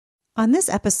On this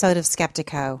episode of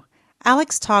Skeptiko,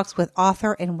 Alex talks with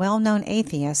author and well-known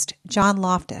atheist John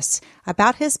Loftus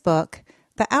about his book,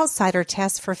 The Outsider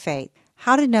Test for Faith: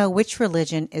 How to Know Which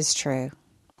Religion is True.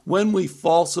 When we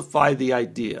falsify the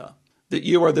idea that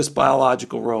you are this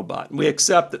biological robot, and we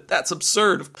accept that that's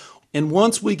absurd, and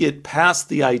once we get past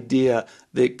the idea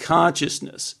that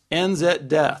consciousness ends at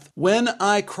death, when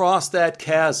I cross that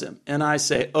chasm and I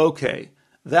say, okay,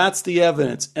 that's the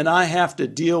evidence and I have to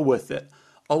deal with it,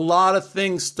 a lot of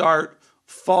things start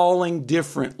falling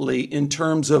differently in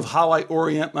terms of how I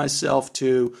orient myself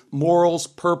to morals,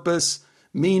 purpose,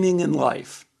 meaning in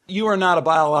life. You are not a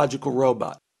biological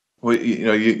robot. Well,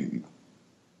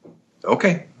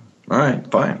 okay, all right,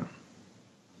 fine.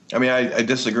 I mean, I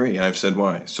disagree, and I've said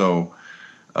why. So,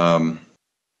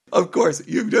 of course,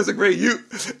 you disagree. You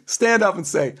stand up and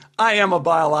say, I am a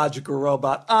biological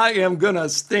robot. I am going to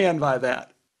stand by that.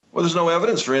 Well, there's no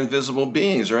evidence for invisible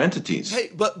beings or entities. Hey,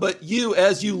 but you,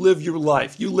 as you live your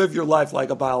life like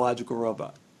a biological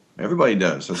robot. Everybody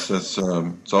does. That's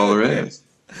all there is.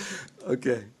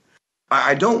 Okay.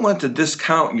 I don't want to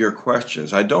discount your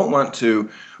questions. I don't want to.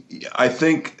 I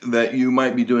think that you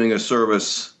might be doing a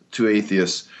service to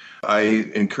atheists.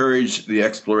 I encourage the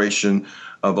exploration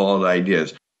of all the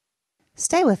ideas.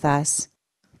 Stay with us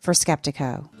for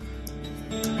Skeptiko.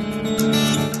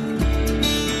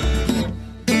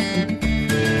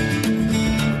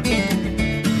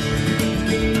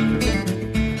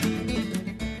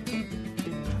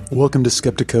 Welcome to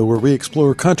Skeptiko, where we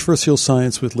explore controversial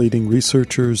science with leading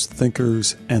researchers,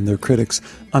 thinkers, and their critics.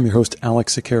 I'm your host,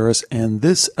 Alex Tsakiris, and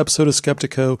this episode of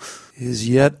Skeptiko is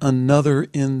yet another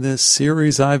in this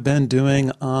series I've been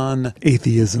doing on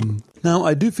atheism. Now,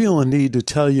 I do feel a need to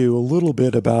tell you a little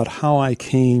bit about how I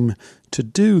came to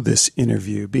do this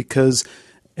interview, because,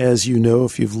 as you know,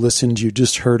 if you've listened, you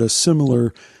just heard a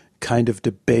similar kind of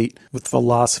debate with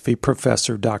philosophy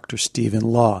professor Dr. Stephen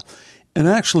Law. And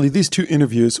actually, these two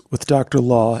interviews with Dr.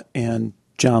 Law and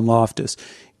John Loftus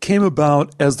came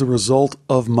about as the result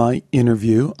of my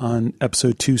interview on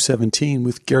episode 217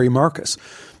 with Gary Marcus.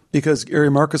 Because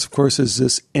Gary Marcus, of course, is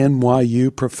this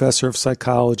NYU professor of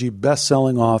psychology,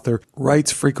 best-selling author,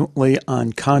 writes frequently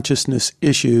on consciousness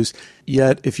issues,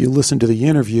 yet if you listen to the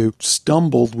interview,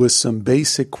 stumbled with some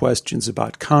basic questions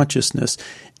about consciousness.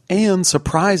 And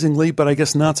surprisingly, but I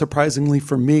guess not surprisingly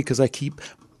for me because I keep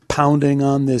pounding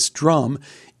on this drum,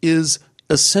 is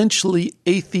essentially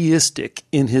atheistic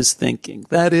in his thinking.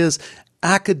 That is,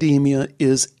 academia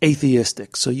is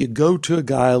atheistic. So you go to a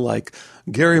guy like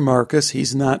Gary Marcus,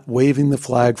 he's not waving the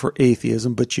flag for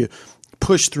atheism, but you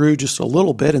push through just a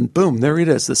little bit and boom, there it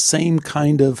is, the same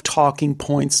kind of talking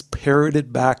points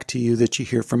parroted back to you that you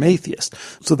hear from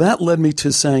atheists. So that led me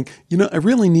to saying, I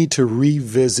really need to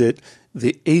revisit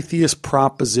the atheist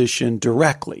proposition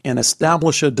directly and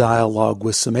establish a dialogue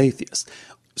with some atheists.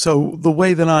 So the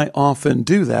way that I often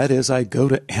do that is I go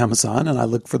to Amazon and I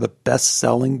look for the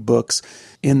best-selling books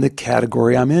in the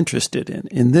category I'm interested in.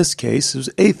 In this case, it was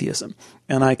atheism.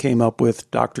 And I came up with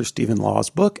Dr. Stephen Law's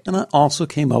book, and I also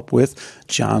came up with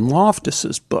John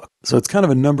Loftus's book. So it's kind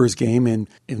of a numbers game in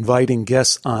inviting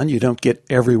guests on. You don't get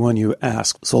everyone you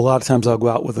ask. So a lot of times I'll go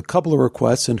out with a couple of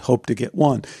requests and hope to get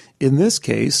one. In this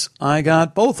case, I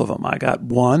got both of them. I got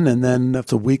one, and then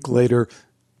a week later,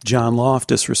 John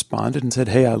Loftus responded and said,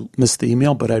 hey, I missed the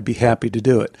email, but I'd be happy to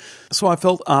do it. So I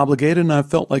felt obligated, and I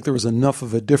felt like there was enough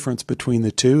of a difference between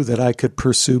the two that I could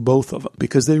pursue both of them,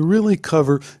 because they really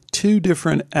cover two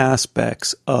different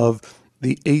aspects of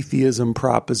the atheism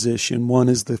proposition. One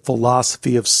is the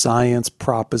philosophy of science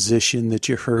proposition that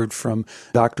you heard from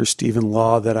Dr. Stephen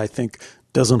Law that I think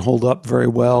doesn't hold up very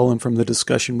well, and from the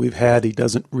discussion we've had, he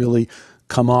doesn't really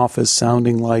come off as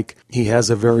sounding like he has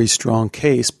a very strong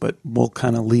case, but we'll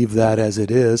kind of leave that as it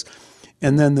is.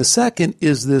 And then the second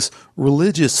is this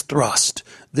religious thrust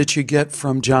that you get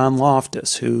from John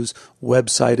Loftus, whose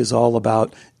website is all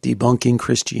about debunking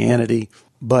Christianity,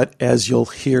 but as you'll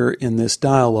hear in this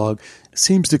dialogue,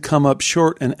 seems to come up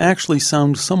short and actually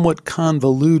sound somewhat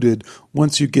convoluted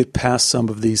once you get past some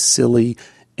of these silly,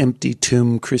 empty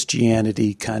tomb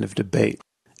Christianity kind of debate.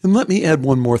 And let me add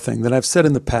one more thing that I've said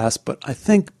in the past, but I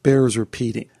think bears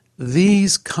repeating.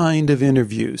 These kind of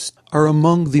interviews are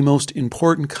among the most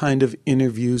important kind of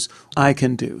interviews I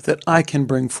can do, that I can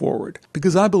bring forward.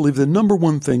 Because I believe the number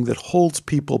one thing that holds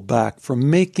people back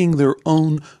from making their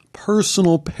own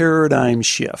personal paradigm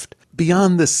shift,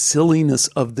 beyond the silliness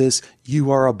of this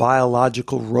 "you are a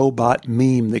biological robot"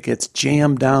 meme that gets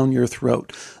jammed down your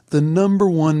throat, the number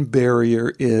one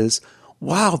barrier is,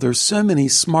 wow, there's so many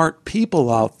smart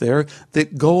people out there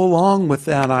that go along with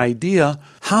that idea.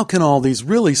 How can all these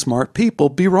really smart people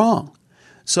be wrong?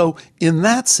 So in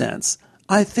that sense,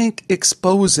 I think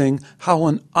exposing how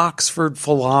an Oxford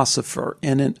philosopher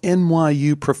and an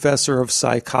NYU professor of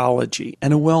psychology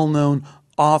and a well-known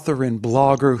author and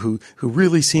blogger who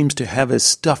really seems to have his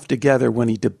stuff together when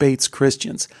he debates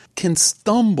Christians can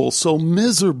stumble so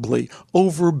miserably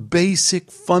over basic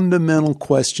fundamental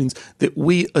questions that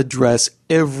we address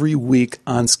every week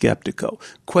on Skeptiko.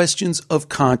 Questions of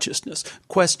consciousness,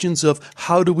 questions of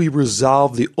how do we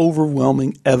resolve the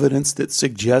overwhelming evidence that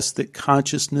suggests that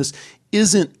consciousness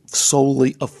isn't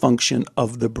solely a function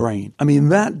of the brain. I mean,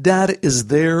 that data is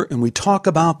there, and we talk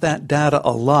about that data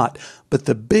a lot, but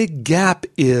the big gap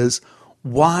is,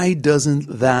 why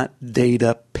doesn't that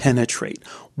data penetrate?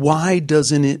 Why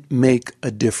doesn't it make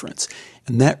a difference?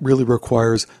 And that really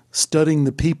requires studying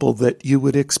the people that you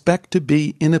would expect to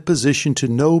be in a position to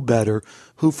know better,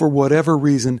 who for whatever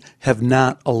reason have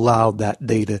not allowed that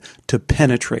data to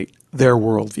penetrate their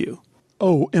worldview.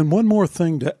 Oh, and one more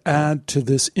thing to add to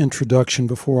this introduction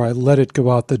before I let it go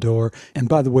out the door. And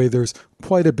by the way, there's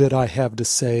quite a bit I have to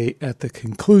say at the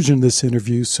conclusion of this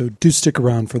interview, so do stick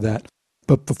around for that.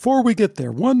 But before we get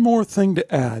there, one more thing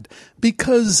to add,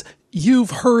 because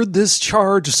you've heard this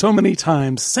charge so many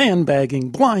times,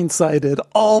 sandbagging, blindsided,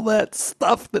 all that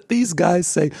stuff that these guys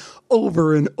say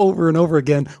over and over and over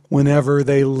again whenever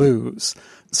they lose.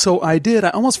 So I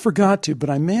almost forgot to,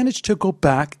 but I managed to go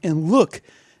back and look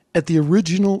at the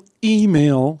original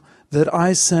email that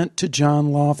I sent to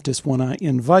John Loftus when I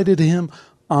invited him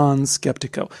on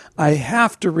Skeptiko. I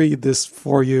have to read this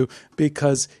for you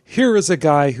because here is a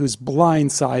guy who's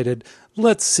blindsided.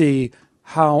 Let's see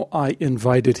how I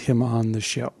invited him on the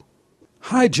show.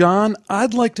 Hi, John.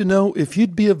 I'd like to know if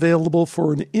you'd be available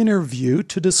for an interview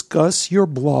to discuss your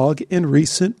blog and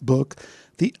recent book,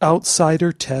 The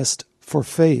Outsider Test for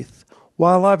Faith.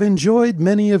 While I've enjoyed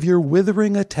many of your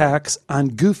withering attacks on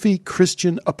goofy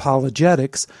Christian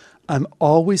apologetics, I'm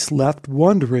always left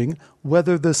wondering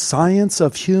whether the science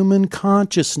of human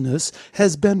consciousness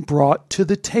has been brought to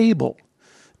the table.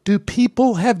 Do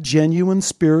people have genuine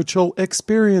spiritual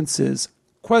experiences? ?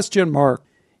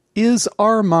 Is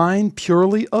our mind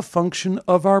purely a function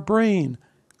of our brain? ?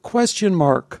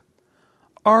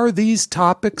 Are these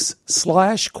topics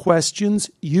 / questions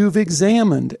you've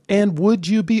examined, and would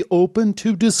you be open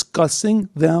to discussing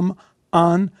them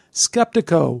on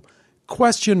Skeptiko? ?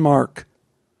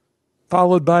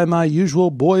 Followed by my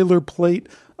usual boilerplate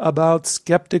about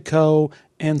Skeptiko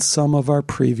and some of our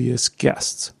previous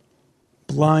guests.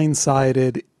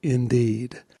 Blindsided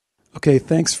indeed. Okay,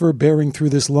 thanks for bearing through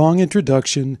this long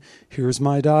introduction. Here's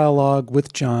my dialogue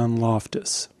with John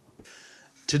Loftus.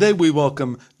 Today we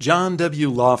welcome John W.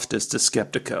 Loftus to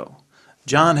Skeptiko.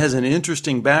 John has an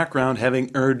interesting background, having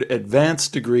earned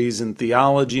advanced degrees in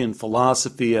theology and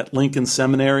philosophy at Lincoln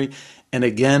Seminary and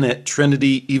again at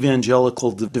Trinity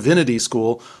Evangelical Divinity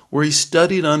School, where he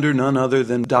studied under none other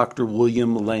than Dr.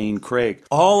 William Lane Craig.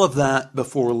 All of that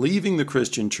before leaving the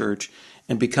Christian church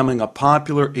and becoming a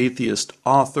popular atheist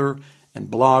author and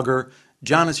blogger.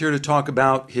 John is here to talk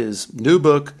about his new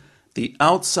book, The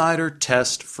Outsider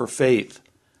Test for Faith: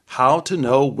 How to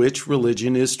Know Which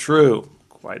Religion is True.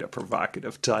 Quite a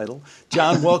provocative title.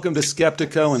 John, welcome to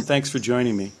Skeptiko, and thanks for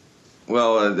joining me.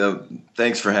 Well,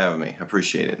 thanks for having me. I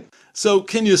appreciate it. So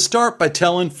can you start by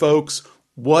telling folks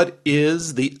what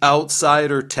is the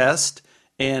Outsider Test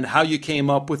and how you came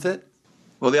up with it?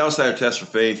 Well, the Outsider Test for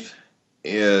Faith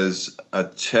is a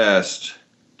test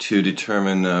to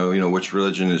determine, which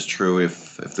religion is true,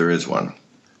 if there is one.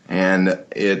 And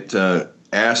it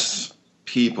asks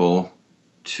people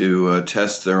to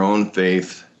test their own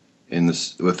faith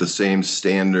with the same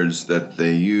standards that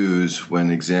they use when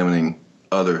examining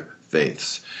other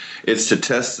faiths. It's to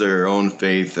test their own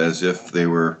faith as if they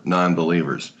were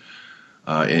non-believers,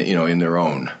 in their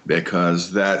own,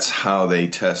 because that's how they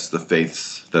test the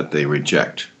faiths that they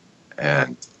reject.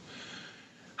 And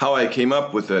how I came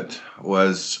up with it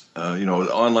was,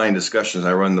 online discussions.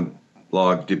 I run the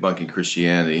blog Debunking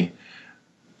Christianity,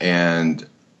 and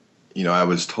I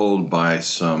was told by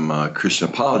some Christian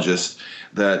apologists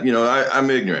that, I'm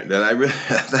ignorant, that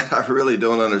I really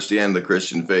don't understand the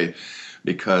Christian faith,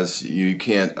 because you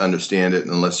can't understand it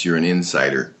unless you're an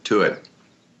insider to it.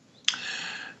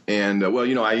 And,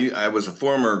 I was a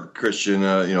former Christian,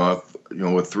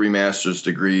 with 3 master's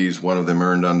degrees, one of them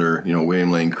earned under,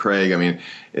 William Lane Craig. I mean,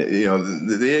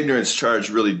 the ignorance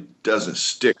charge really doesn't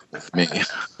stick with me,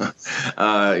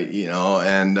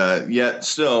 yet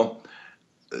still,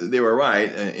 they were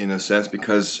right in a sense,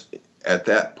 because at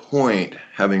that point,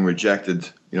 having rejected,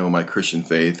 my Christian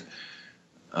faith,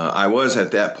 I was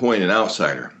at that point an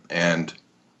outsider. And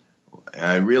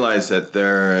I realized that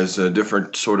there is a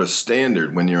different sort of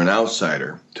standard when you're an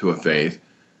outsider to a faith,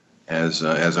 as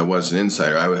I was an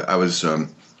insider. I was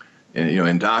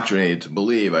indoctrinated to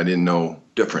believe. I didn't know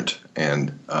different,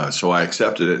 and so I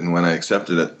accepted it. And when I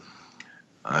accepted it,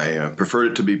 I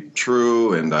preferred it to be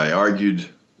true, and I argued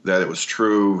that it was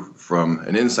true from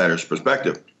an insider's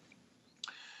perspective.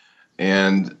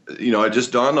 And it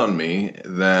just dawned on me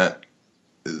that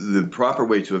the proper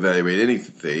way to evaluate any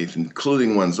faith,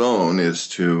 including one's own, is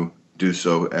to do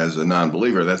so as a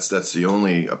non-believer. That's the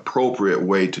only appropriate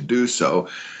way to do so.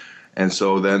 And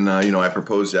so then, I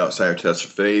proposed the outsider test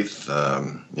for faith,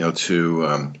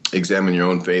 to examine your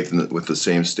own faith with the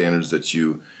same standards that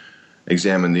you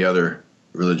examine the other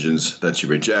religions that you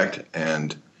reject.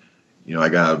 And, I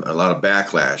got a lot of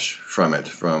backlash from it,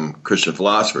 from Christian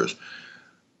philosophers.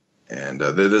 And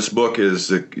this book is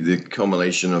the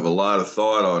culmination of a lot of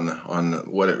thought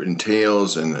on what it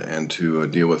entails and to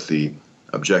deal with the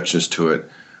objections to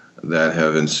it that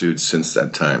have ensued since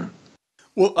that time.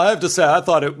 Well, I have to say, I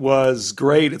thought it was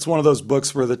great. It's one of those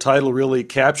books where the title really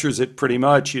captures it pretty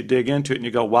much. You dig into it and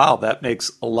you go, wow, that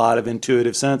makes a lot of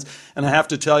intuitive sense. And I have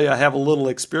to tell you, I have a little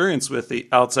experience with the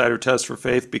outsider test for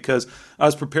faith because I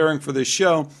was preparing for this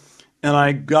show and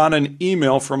I got an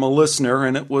email from a listener,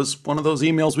 and it was one of those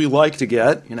emails we like to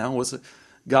get. It was a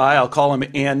guy, I'll call him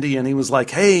Andy, and he was like,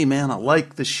 hey, man, I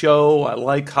like the show. I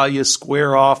like how you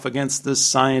square off against this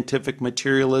scientific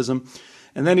materialism.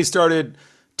 And then he started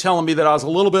telling me that I was a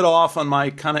little bit off on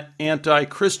my kind of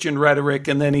anti-Christian rhetoric,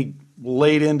 and then he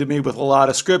laid into me with a lot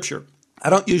of scripture. I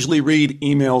don't usually read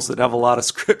emails that have a lot of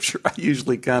scripture. I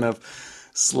usually kind of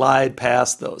slide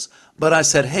past those. But I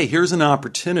said, hey, here's an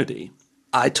opportunity.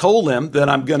 I told him that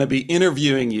I'm going to be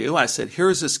interviewing you. I said,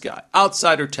 here's this guy,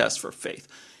 outsider test for faith.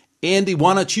 Andy,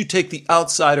 why don't you take the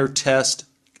outsider test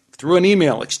through an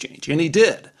email exchange? And he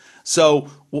did. So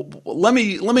let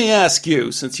me ask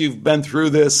you, since you've been through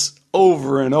this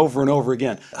over and over and over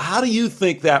again, how do you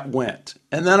think that went?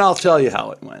 And then I'll tell you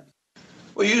how it went.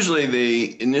 Well, usually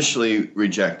they initially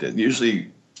reject it. Usually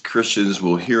Christians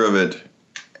will hear of it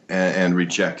and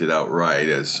reject it outright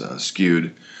as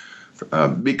skewed.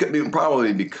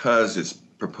 Probably because it's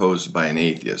proposed by an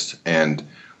atheist, and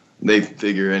they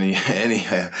figure any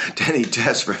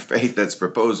test for faith that's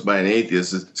proposed by an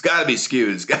atheist, it's got to be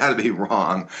skewed, it's got to be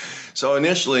wrong. So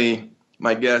initially,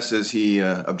 my guess is he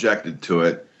objected to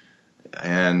it,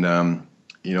 and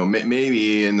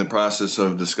maybe in the process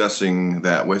of discussing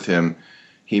that with him,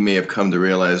 he may have come to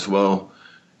realize, well,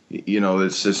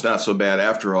 it's not so bad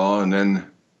after all, and then.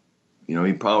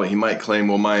 He might claim,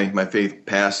 well, my faith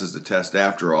passes the test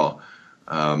after all.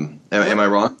 Am I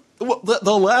wrong? Well,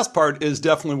 the last part is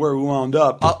definitely where we wound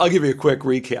up. I'll give you a quick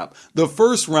recap. The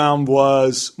first round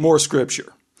was more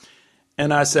scripture.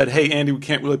 And I said, hey, Andy, we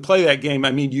can't really play that game.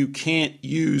 I mean, you can't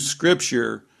use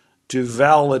scripture to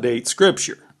validate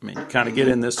scripture. I mean, you kind of get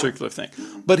in this circular thing.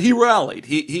 But he rallied.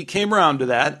 He came around to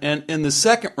that. And in the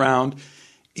second round,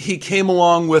 he came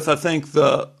along with, I think,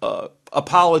 the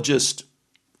apologist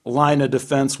line of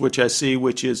defense, which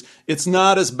is, it's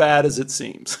not as bad as it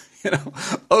seems.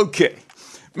 Okay,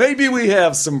 maybe we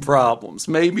have some problems.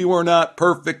 Maybe we're not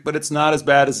perfect, but it's not as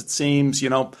bad as it seems.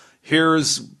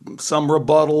 Here's some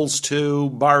rebuttals to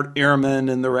Bart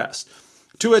Ehrman and the rest.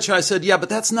 To which I said, yeah, but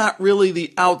that's not really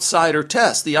the outsider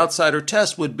test. The outsider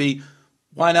test would be,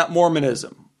 why not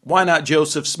Mormonism? Why not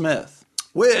Joseph Smith?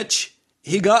 Which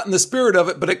he got in the spirit of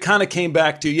it, but it kind of came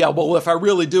back to, yeah, well, if I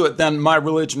really do it, then my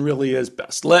religion really is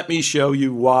best. Let me show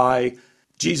you why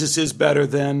Jesus is better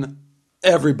than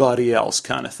everybody else,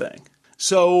 kind of thing.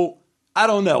 So I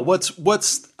don't know.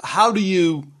 How do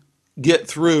you get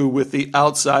through with the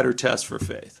outsider test for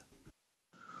faith?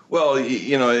 Well,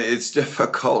 it's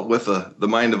difficult with the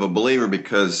mind of a believer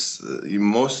because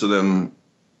most of them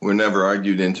were never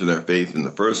argued into their faith in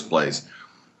the first place.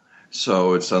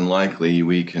 So it's unlikely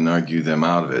we can argue them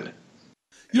out of it.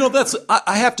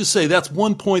 I have to say, that's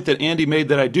one point that Andy made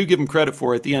that I do give him credit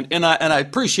for at the end. And I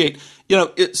appreciate,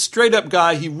 straight up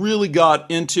guy, he really got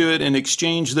into it and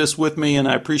exchanged this with me, and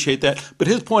I appreciate that. But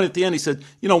his point at the end, he said,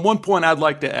 one point I'd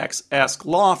like to ask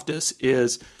Loftus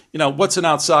is, what's an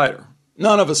outsider?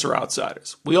 None of us are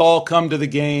outsiders. We all come to the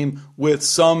game with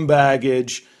some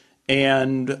baggage,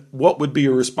 and what would be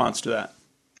your response to that?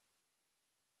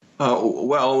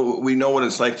 Well, we know what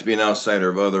it's like to be an outsider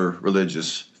of other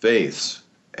religious faiths,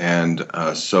 and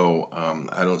so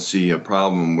I don't see a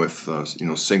problem with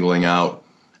singling out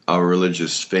our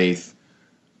religious faith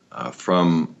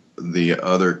from the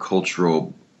other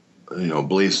cultural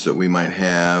beliefs that we might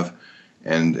have,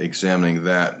 and examining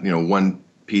that one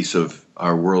piece of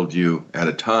our worldview at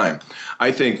a time.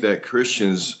 I think that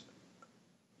Christians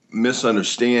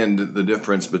misunderstand the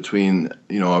difference between,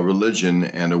 a religion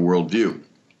and a worldview.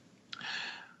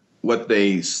 What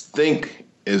they think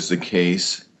is the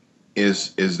case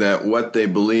is that what they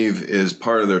believe is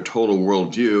part of their total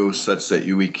worldview, such that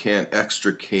we can't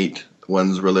extricate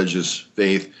one's religious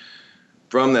faith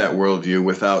from that worldview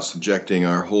without subjecting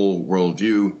our whole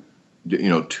worldview,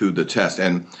 to the test.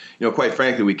 And, quite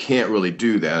frankly, we can't really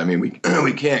do that. I mean, we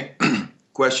can't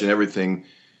question everything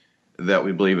that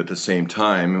we believe at the same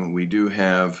time. We do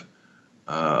have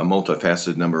a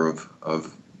multifaceted number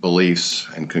of beliefs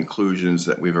and conclusions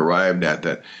that we've arrived at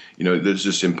that, it's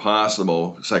just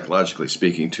impossible, psychologically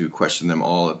speaking, to question them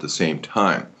all at the same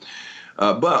time.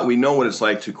 But we know what it's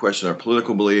like to question our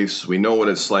political beliefs. We know what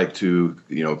it's like to,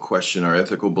 question our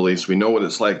ethical beliefs. We know what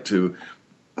it's like to,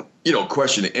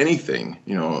 question anything.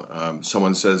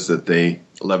 Someone says that they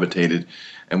levitated,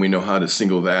 and we know how to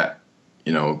single that,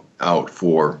 out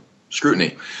for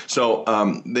scrutiny. So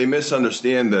they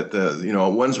misunderstand that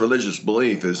one's religious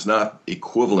belief is not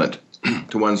equivalent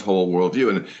to one's whole worldview.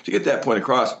 And to get that point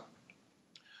across,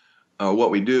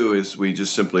 what we do is we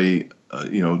just simply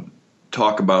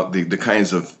talk about the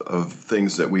kinds of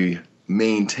things that we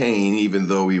maintain even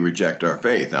though we reject our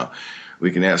faith. Now, we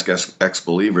can ask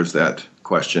ex-believers that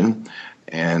question.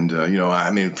 And,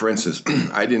 for instance,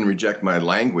 I didn't reject my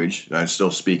language. I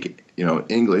still speak,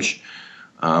 English.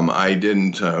 I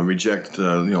didn't reject,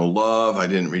 love. I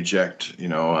didn't reject,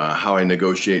 how I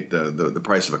negotiate the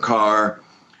price of a car.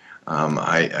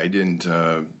 I didn't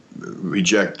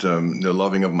reject the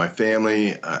loving of my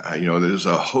family. There's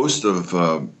a host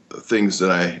of things that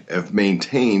I have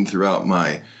maintained throughout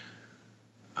my,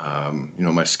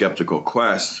 my skeptical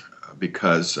quest,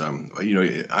 because, I'm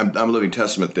a living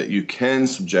testament that you can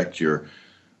subject your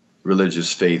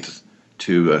religious faith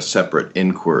to a separate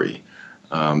inquiry.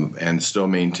 And still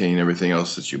maintain everything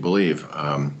else that you believe.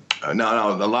 Now,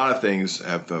 a lot of things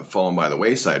have fallen by the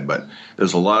wayside, but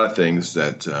there's a lot of things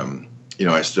that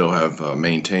I still have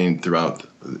maintained throughout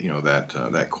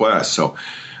that quest. So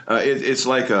it's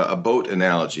like a boat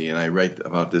analogy, and I write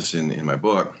about this in my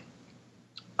book.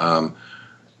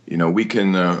 We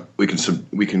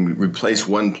can replace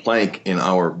one plank in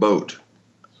our boat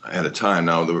at a time.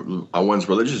 Now, one's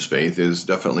religious faith is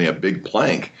definitely a big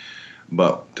plank.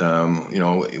 But,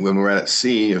 when we're at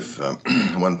sea, if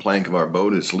one plank of our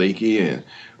boat is leaky,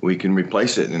 we can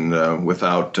replace it and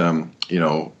without,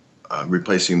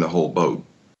 replacing the whole boat.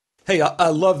 Hey, I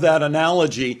love that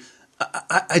analogy.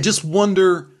 I just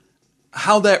wonder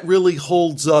how that really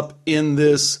holds up in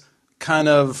this kind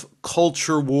of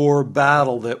culture war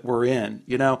battle that we're in.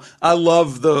 I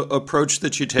love the approach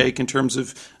that you take in terms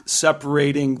of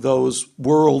separating those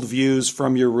worldviews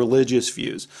from your religious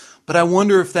views. But I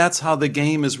wonder if that's how the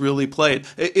game is really played.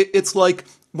 It's like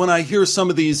when I hear some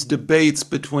of these debates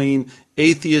between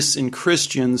atheists and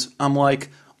Christians, I'm like,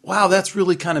 wow, that's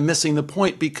really kind of missing the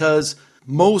point, because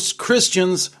most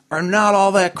Christians are not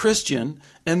all that Christian,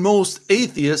 and most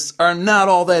atheists are not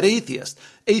all that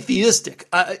atheistic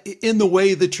in the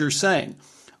way that you're saying.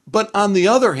 But on the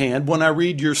other hand, when I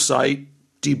read your site,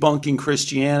 Debunking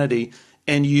Christianity,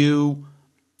 and you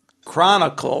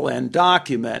chronicle and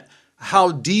document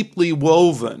how deeply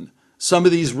woven some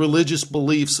of these religious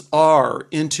beliefs are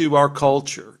into our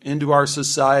culture, into our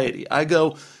society, I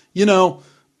go,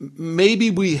 maybe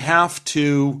we have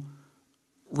to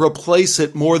replace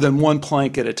it more than one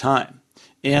plank at a time.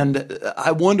 And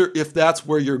I wonder if that's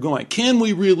where you're going. Can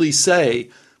we really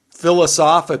say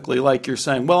philosophically, like you're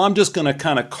saying, well, I'm just going to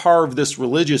kind of carve this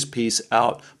religious piece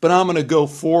out, but I'm going to go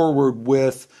forward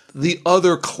with the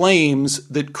other claims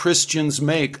that Christians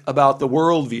make about the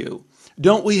worldview?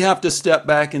 Don't we have to step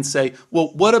back and say,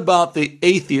 well, what about the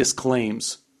atheist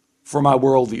claims for my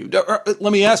worldview?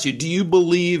 Let me ask you, do you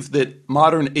believe that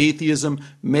modern atheism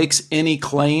makes any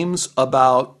claims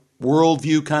about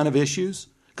worldview kind of issues?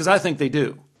 Because I think they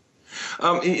do.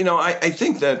 I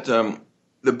think that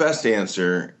the best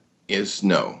answer is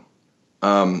no.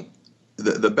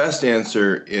 The best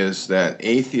answer is that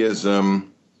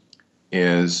atheism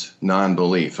is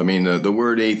non-belief. I mean, the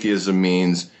word atheism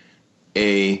means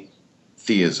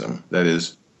atheism, that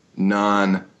is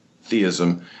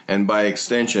non-theism, and by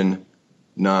extension,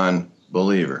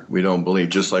 non-believer. We don't believe,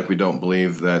 just like we don't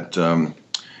believe that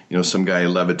some guy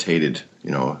levitated,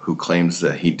 who claims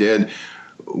that he did.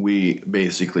 We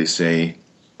basically say,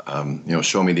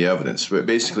 show me the evidence. But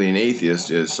basically, an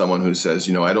atheist is someone who says,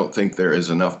 I don't think there is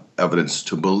enough evidence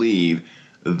to believe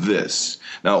this.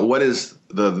 Now, what is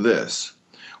the this?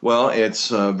 Well, it's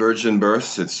virgin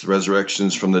births, it's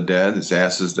resurrections from the dead, it's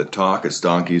asses that talk, it's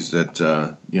donkeys that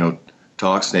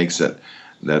talk, snakes that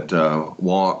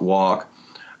walk.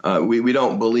 We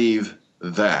don't believe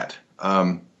that.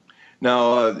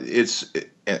 It's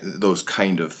those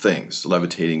kind of things,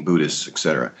 levitating Buddhists,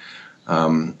 etc.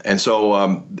 That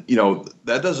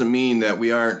doesn't mean that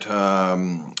we aren't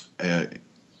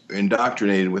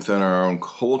indoctrinated within our own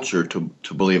culture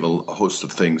to believe a host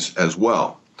of things as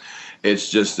well.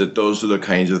 It's just that those are the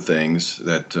kinds of things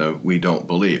that we don't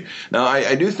believe. Now,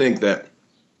 I do think that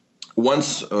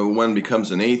once one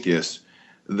becomes an atheist,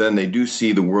 then they do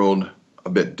see the world a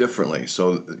bit differently.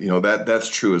 So, that's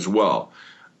true as well.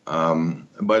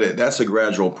 But that's a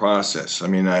gradual process.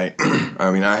 I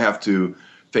have to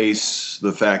face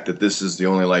the fact that this is the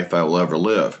only life I will ever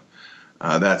live.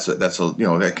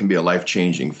 That can be a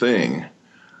life-changing thing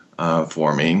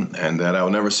for me, and that I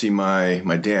will never see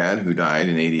my dad, who died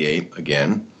in '88,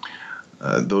 again.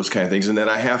 Those kind of things, and that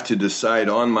I have to decide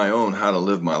on my own how to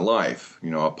live my life,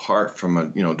 apart from a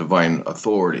divine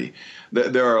authority.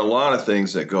 There are a lot of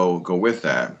things that go with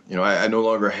that. I no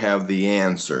longer have the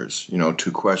answers,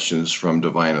 to questions from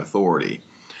divine authority.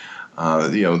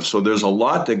 So there's a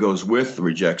lot that goes with the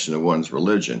rejection of one's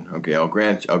religion. Okay, I'll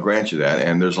grant you that,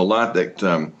 and there's a lot that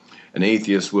an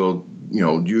atheist will,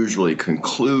 usually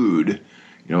conclude,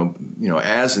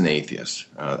 as an atheist.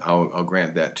 I'll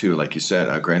grant that too, like you said.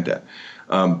 I'll grant that.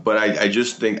 But I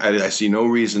just think I see no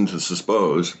reason to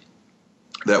suppose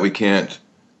that we can't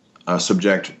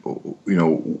subject,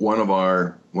 one of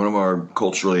our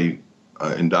culturally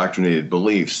indoctrinated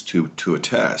beliefs to a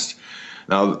test.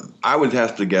 Now, I would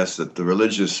have to guess that the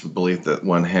religious belief that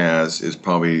one has is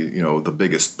probably, the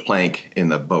biggest plank in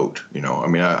the boat.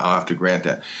 I'll have to grant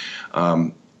that.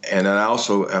 And I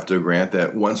also have to grant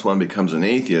that once one becomes an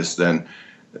atheist,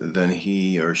 then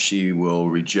he or she will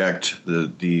reject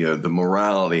the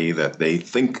morality that they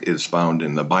think is found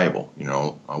in the Bible,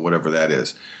 whatever that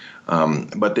is.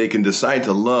 But they can decide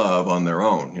to love on their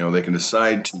own. They can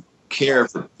decide to care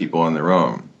for people on their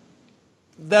own.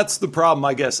 That's the problem,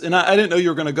 I guess. And I didn't know you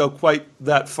were going to go quite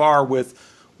that far with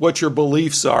what your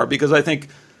beliefs are, because I think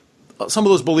some of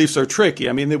those beliefs are tricky.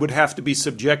 They would have to be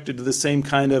subjected to the same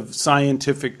kind of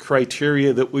scientific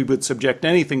criteria that we would subject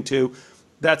anything to.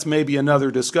 That's maybe another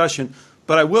discussion.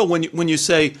 But I will, when you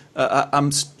say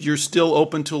you're still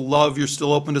open to love, you're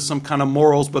still open to some kind of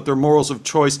morals, but they're morals of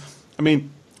choice.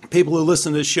 People who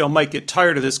listen to this show might get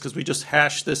tired of this because we just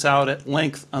hashed this out at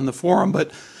length on the forum,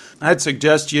 but I'd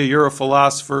suggest you're a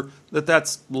philosopher,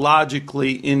 that's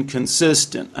logically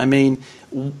inconsistent.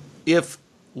 If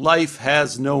life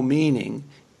has no meaning,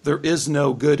 there is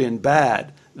no good and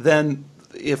bad, then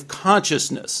if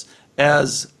consciousness,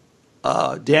 as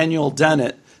Daniel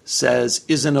Dennett says,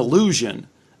 is an illusion,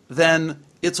 then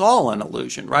it's all an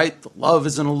illusion, right? Love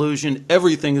is an illusion,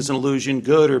 everything is an illusion,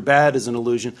 good or bad is an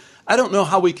illusion. I don't know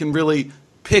how we can really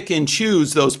pick and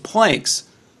choose those planks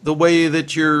the way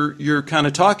that you're kind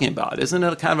of talking about. Isn't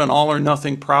it kind of an all or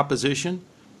nothing proposition?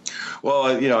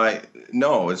 Well,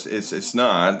 no, it's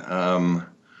not.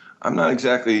 I'm not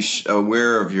exactly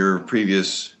aware of your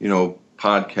previous,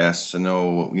 podcasts to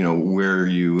know, where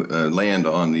you land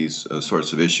on these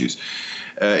sorts of issues.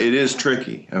 It is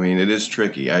tricky. It is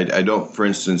tricky. I don't, for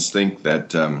instance, think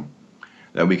that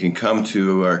we can come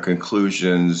to our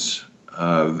conclusions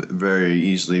very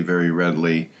easily, very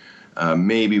readily.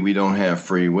 Maybe we don't have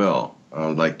free will,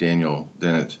 like Daniel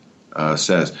Dennett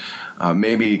says.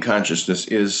 Maybe consciousness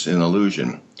is an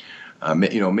illusion.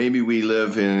 Maybe we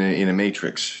live in a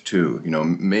matrix too.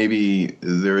 Maybe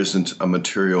there isn't a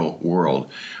material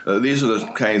world. These are the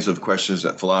kinds of questions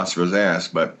that philosophers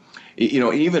ask. But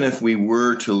even if we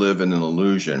were to live in an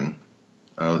illusion,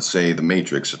 let's say the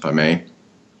matrix, if I may,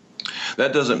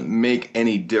 that doesn't make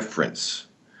any difference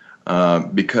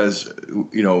because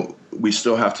we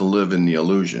still have to live in the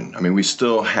illusion. We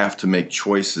still have to make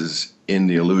choices in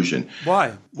the illusion.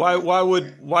 Why? Why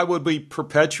would we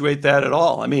perpetuate that at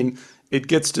all? It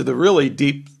gets to the really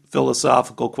deep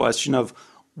philosophical question of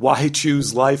why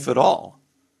choose life at all?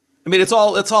 It's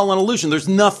all an illusion. There's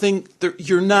nothing.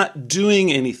 You're not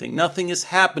doing anything. Nothing is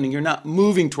happening. You're not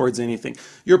moving towards anything.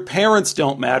 Your parents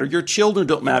don't matter. Your children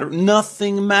don't matter.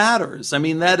 Nothing matters.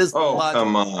 That is the logic.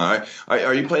 Come on.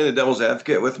 Are you playing the devil's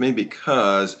advocate with me?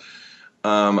 Because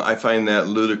I find that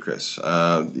ludicrous.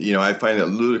 I find it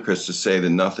ludicrous to say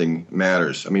that nothing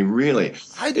matters. Really,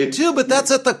 I do too. But that's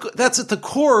at the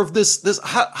core of this.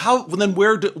 How then?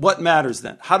 What matters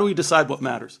then? How do we decide what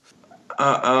matters?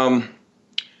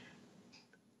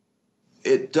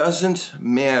 It doesn't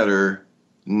matter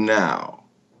now,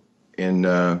 in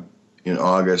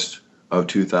August of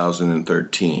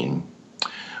 2013,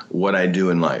 what I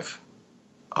do in life.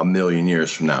 A million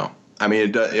years from now, a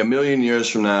million years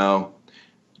from now,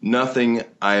 nothing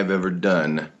I have ever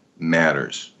done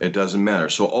matters. It doesn't matter.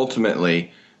 So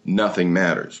ultimately, nothing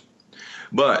matters.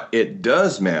 But it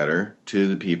does matter to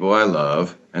the people I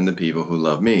love and the people who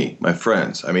love me, my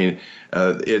friends. I mean,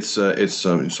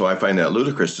 so I find that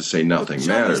ludicrous to say nothing John,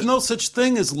 matters. There's no such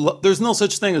thing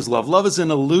as love. Love is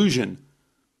an illusion.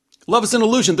 Love is an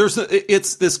illusion.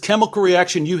 It's this chemical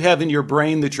reaction you have in your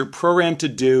brain that you're programmed to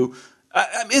do.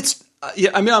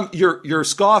 You're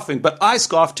scoffing, but I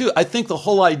scoff too. I think the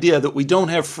whole idea that we don't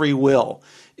have free will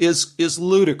is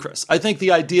ludicrous. I think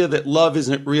the idea that love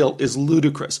isn't real is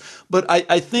ludicrous. But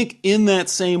I think in that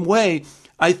same way,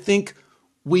 I think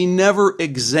we never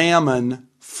examine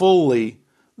fully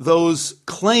those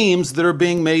claims that are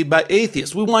being made by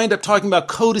atheists. We wind up talking about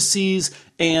codices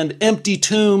and empty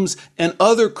tombs and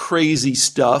other crazy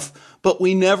stuff, but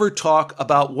we never talk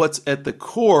about what's at the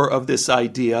core of this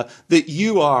idea that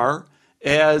you are,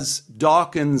 as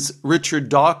Richard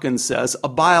Dawkins says, a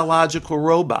biological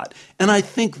robot. And I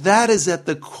think that is at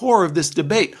the core of this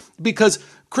debate, because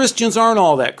Christians aren't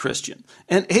all that Christian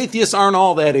and atheists aren't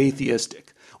all that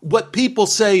atheistic. What people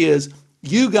say is,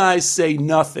 you guys say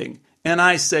nothing and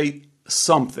I say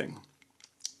something.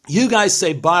 You guys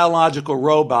say biological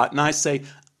robot and I say,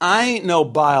 I ain't no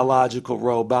biological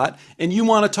robot. And you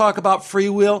want to talk about free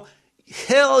will?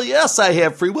 Hell yes, I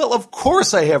have free will. Of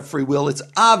course I have free will. It's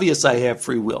obvious I have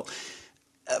free will.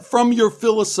 From your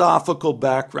philosophical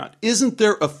background, isn't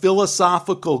there a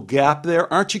philosophical gap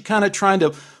there? Aren't you kind of trying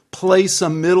to play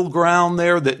some middle ground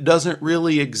there that doesn't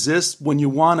really exist when you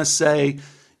want to say,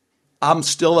 I'm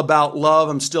still about love,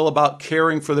 I'm still about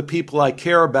caring for the people I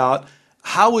care about?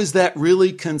 How is that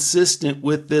really consistent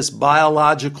with this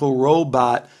biological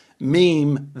robot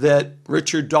meme that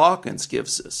Richard Dawkins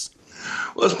gives us?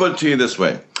 Well, let's put it to you this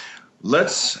way.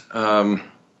 Let's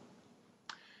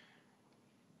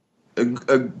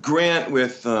grant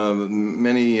with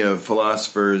many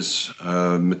philosophers,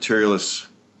 materialists,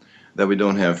 that we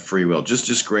don't have free will.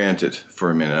 Just grant it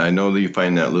for a minute. I know that you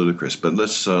find that ludicrous, but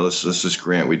let's just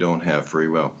grant we don't have free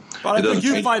will. Well, I think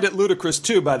you find it ludicrous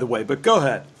too, by the way, but go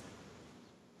ahead.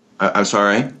 I'm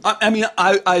sorry?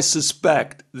 I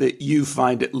suspect that you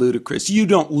find it ludicrous. You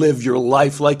don't live your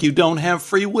life like you don't have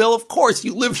free will. Of course,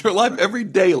 you live your life every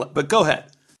day, but go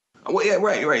ahead. Well, yeah,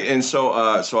 right. And so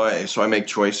I make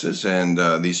choices,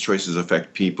 and these choices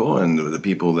affect people, and the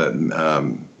people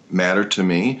that matter to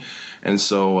me. And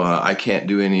so I can't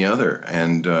do any other.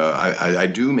 And I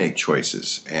do make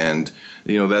choices, and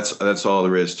that's all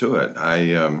there is to it.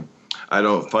 I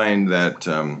don't find that.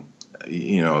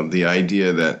 The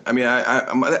idea that,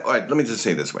 let me just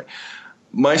say it this way.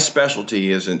 My specialty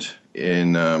isn't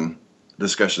in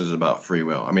discussions about free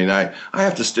will. I mean, I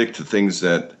have to stick to things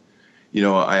that,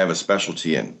 I have a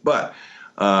specialty in. But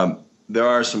there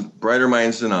are some brighter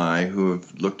minds than I who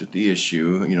have looked at the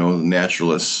issue,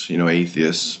 naturalists,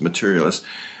 atheists, materialists,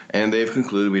 and they've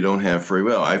concluded we don't have free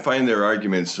will. I find their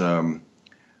arguments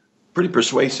pretty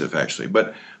persuasive, actually.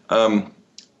 But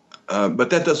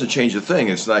that doesn't change a thing.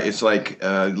 It's like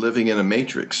living in a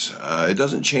matrix. It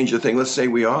doesn't change a thing. Let's say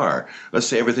we are. Let's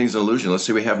say everything's an illusion. Let's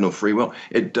say we have no free will.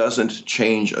 It doesn't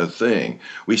change a thing.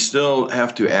 We still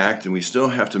have to act, and we still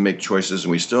have to make choices,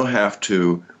 and we still have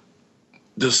to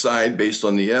decide based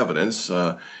on the evidence,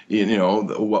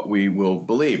 what we will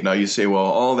believe. Now you say, well,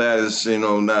 all that is,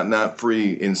 not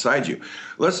free inside you.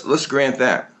 Let's grant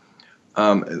that.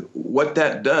 What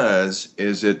that does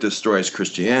is it destroys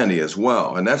Christianity as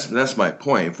well, and that's my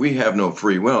point. If we have no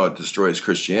free will, it destroys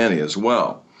Christianity as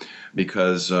well,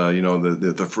 because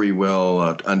the free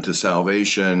will unto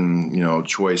salvation,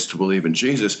 choice to believe in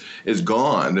Jesus is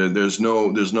gone. There's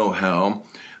no hell.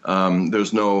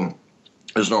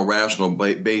 There's no rational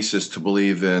basis to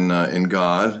believe in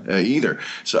God either.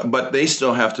 So, but they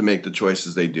still have to make the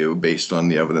choices they do based on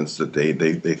the evidence that they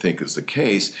think is the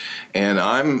case. And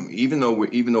even though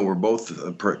we're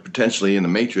both potentially in the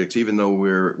matrix, even though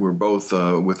we're both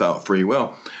without free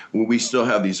will, we still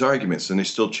have these arguments, and they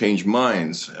still change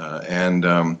minds. There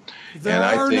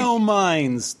are no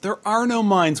minds.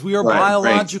 We are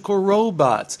biological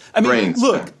robots. I mean, brains.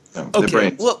 Look.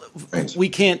 Okay. Well, brains. we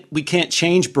can't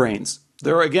change brains.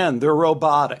 They're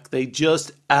robotic. They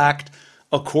just act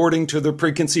according to their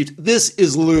preconceived. This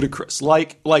is ludicrous.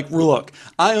 Look,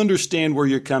 I understand where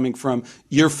you're coming from.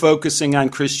 You're focusing on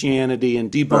Christianity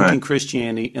and debunking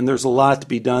Christianity, and there's a lot to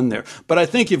be done there. But I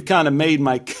think you've kind of made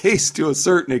my case to a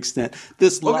certain extent.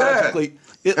 This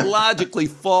logically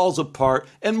falls apart.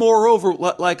 And moreover,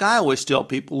 like I always tell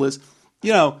people is,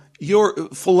 your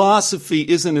philosophy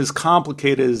isn't as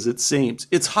complicated as it seems.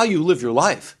 It's how you live your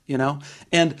life,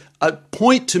 And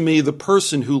point to me the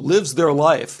person who lives their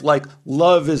life like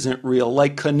love isn't real,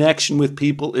 like connection with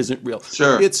people isn't real.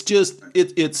 Sure. It's just,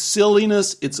 it's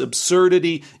silliness, it's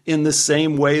absurdity in the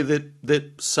same way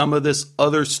that some of this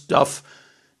other stuff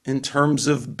in terms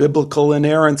of biblical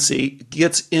inerrancy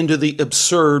gets into the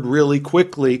absurd really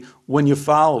quickly when you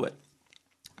follow it.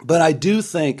 But I do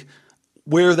think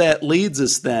where that leads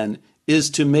us then is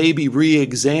to maybe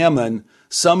re-examine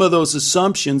some of those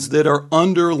assumptions that are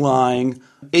underlying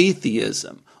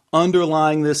atheism,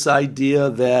 underlying this idea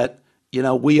that,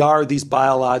 we are these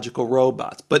biological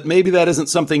robots. But maybe that isn't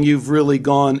something you've really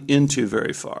gone into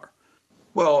very far.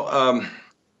 Well,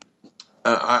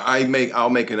 I'll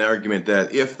make an argument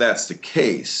that if that's the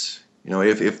case,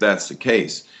 if that's the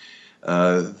case,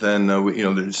 then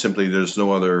there's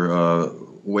no other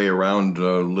way around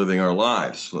living our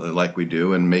lives like we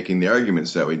do and making the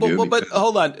arguments that we do. But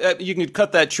hold on, you can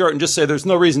cut that short and just say there's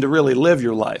no reason to really live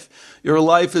your life. Your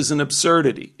life is an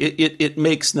absurdity. It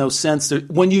makes no sense.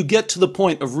 When you get to the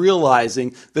point of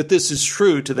realizing that this is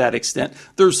true to that extent,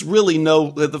 there's really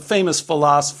the famous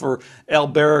philosopher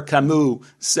Albert Camus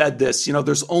said this,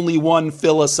 there's only one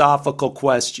philosophical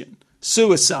question: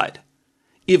 suicide.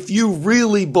 If you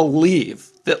really believe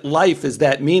that life is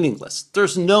that meaningless,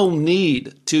 there's no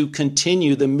need to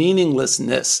continue the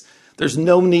meaninglessness. There's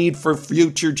no need for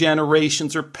future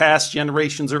generations or past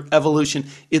generations or evolution.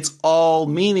 It's all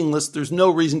meaningless. There's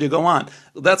no reason to go on.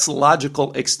 That's the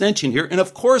logical extension here. And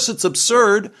of course it's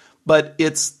absurd, but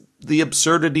it's the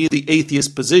absurdity of the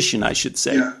atheist position, I should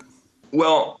say. Yeah.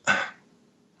 Well,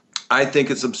 I think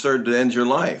it's absurd to end your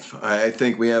life. I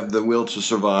think we have the will to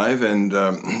survive, and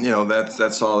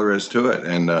that's all there is to it.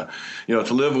 And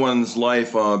to live one's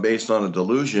life based on a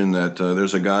delusion that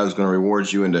there's a God who's going to reward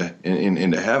you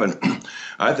into heaven,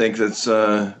 I think that's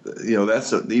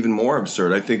even more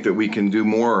absurd. I think that we can do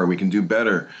more, we can do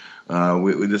better.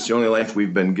 This is the only life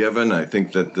we've been given. I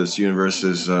think that this universe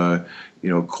is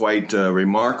quite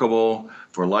remarkable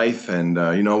for life, and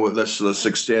let's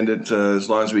extend it as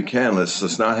long as we can.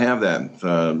 Let's not have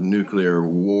that nuclear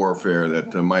warfare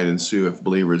that might ensue if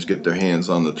believers get their hands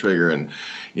on the trigger. And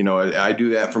I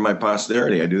do that for my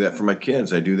posterity. I do that for my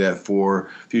kids. I do that for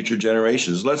future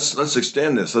generations. Let's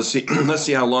extend this. Let's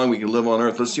see how long we can live on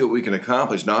Earth. Let's see what we can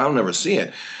accomplish. Now, I'll never see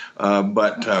it,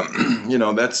 but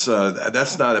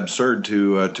that's not absurd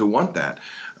to want that.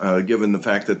 Given the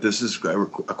fact that this is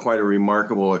quite a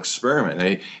remarkable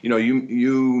experiment.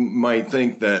 You might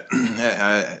think that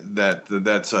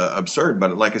that's absurd,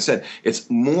 but like I said, it's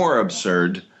more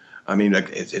absurd. I mean,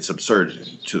 it's absurd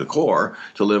to the core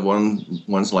to live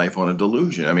one's life on a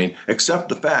delusion. I mean, accept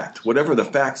the fact, whatever the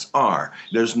facts are.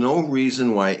 There's no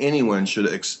reason why anyone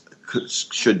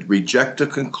should reject a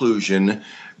conclusion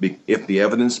if the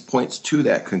evidence points to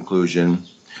that conclusion,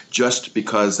 just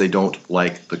because they don't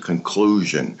like the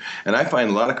conclusion. And I find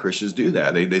a lot of Christians do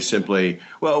that. They simply,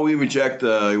 we reject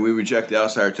the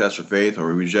outsider test for faith, or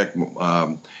we reject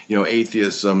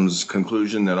atheism's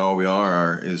conclusion that all we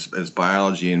are is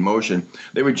biology in motion.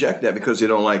 They reject that because they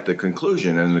don't like the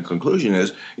conclusion. And the conclusion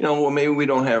is, maybe we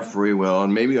don't have free will,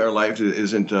 and maybe our life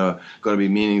isn't going to be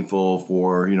meaningful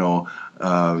for in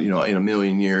a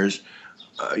million years.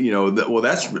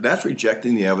 That's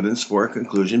rejecting the evidence for a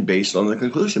conclusion based on the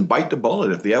conclusion. Bite the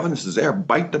bullet. If the evidence is there,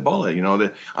 bite the bullet.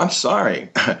 I'm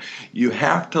sorry. You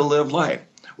have to live life.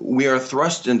 We are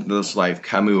thrust into this life,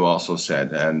 Camus also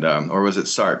said, and or was it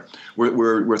Sartre?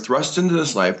 We're thrust into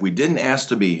this life. We didn't ask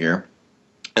to be here,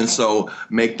 and so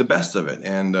make the best of it.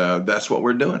 And that's what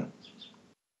we're doing.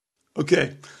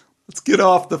 Okay, let's get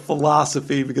off the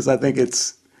philosophy, because I think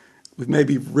we've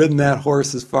maybe ridden that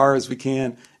horse as far as we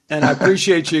can. And I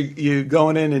appreciate you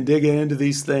going in and digging into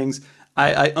these things.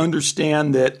 I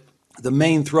understand that the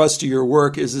main thrust of your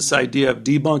work is this idea of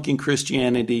debunking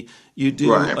Christianity. You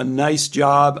do a nice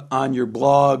job on your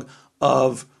blog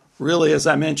of really, as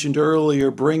I mentioned earlier,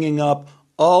 bringing up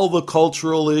all the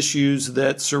cultural issues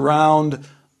that surround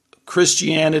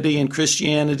Christianity and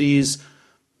Christianity's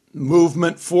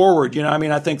movement forward.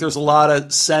 I think there's a lot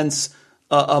of sense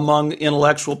among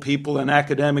intellectual people and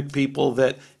academic people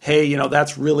that, hey,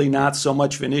 that's really not so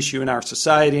much of an issue in our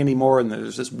society anymore, and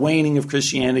there's this waning of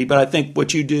Christianity. But I think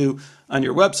what you do on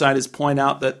your website is point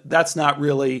out that that's not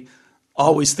really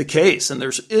always the case, and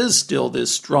there is still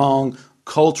this strong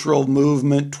cultural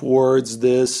movement towards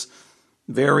this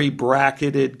very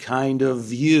bracketed kind of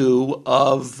view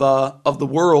of the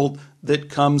world that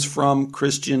comes from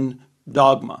Christian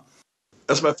dogma.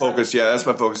 That's my focus. Yeah, that's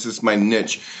my focus. It's my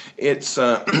niche. It's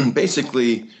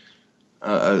basically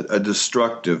a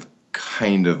destructive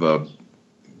kind of a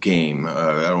game.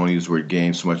 I don't want to use the word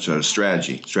game so much.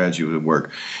 Strategy. Strategy would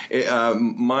work.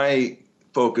 My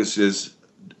focus is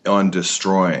on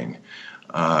destroying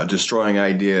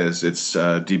ideas. It's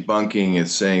debunking.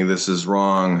 It's saying this is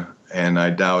wrong and I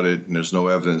doubt it and there's no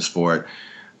evidence for it.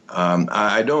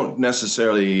 I don't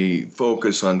necessarily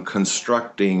focus on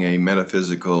constructing a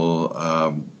metaphysical,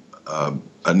 a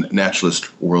naturalist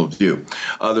worldview.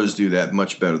 Others do that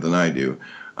much better than I do,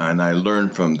 and I learn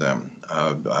from them.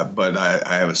 But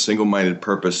I have a single-minded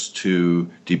purpose to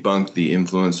debunk the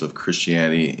influence of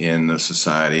Christianity in the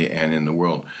society and in the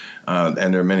world.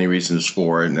 And there are many reasons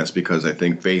for it, and that's because I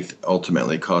think faith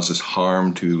ultimately causes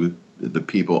harm to the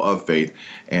people of faith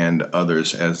and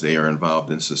others as they are involved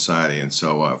in society. And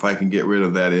so if I can get rid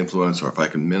of that influence, or if I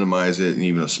can minimize it in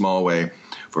even a small way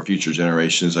for future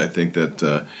generations, I think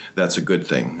that that's a good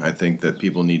thing. I think that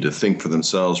people need to think for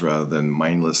themselves rather than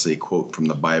mindlessly quote from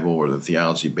the Bible or the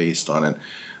theology based on it.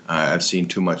 I've seen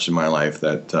too much in my life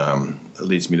that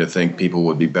leads me to think people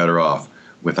would be better off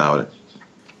without it.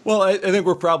 Well, I think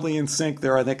we're probably in sync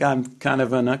there. I think I'm kind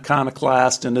of an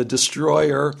iconoclast and a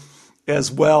destroyer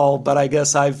as well, but I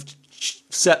guess I've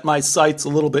set my sights a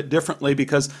little bit differently,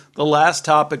 because the last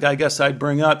topic I guess I'd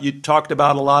bring up, you talked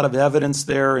about a lot of evidence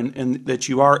there and that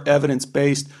you are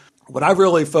evidence-based. What I've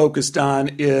really focused on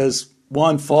is,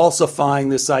 one, falsifying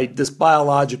this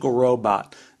biological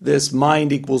robot, this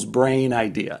mind equals brain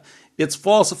idea. It's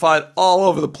falsified all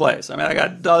over the place. I mean, I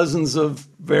got dozens of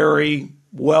very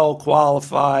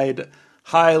well-qualified,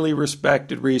 highly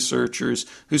respected researchers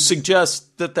who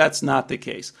suggest that that's not the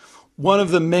case. One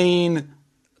of the main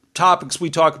topics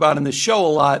we talk about in the show a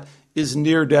lot is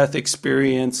near-death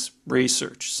experience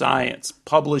research, science,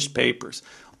 published papers.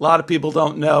 A lot of people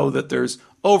don't know that there's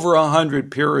over 100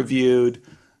 peer-reviewed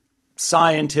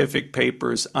scientific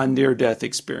papers on near-death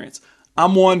experience.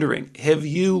 I'm wondering, have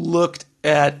you looked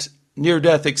at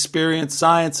near-death experience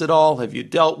science at all? Have you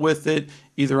dealt with it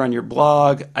either on your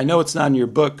blog? I know it's not in your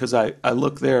book because I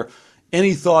look there.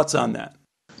 Any thoughts on that?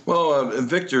 Well,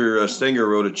 Victor Stenger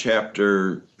wrote a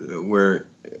chapter where,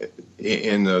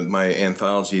 in my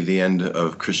anthology, The End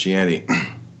of Christianity,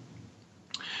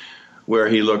 where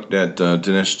he looked at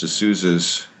Dinesh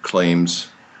D'Souza's claims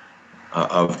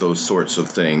of those sorts of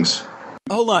things.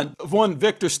 Hold on. One,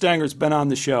 Victor Stenger's been on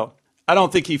the show. I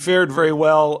don't think he fared very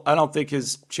well. I don't think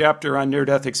his chapter on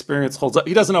near-death experience holds up.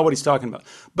 He doesn't know what he's talking about.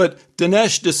 But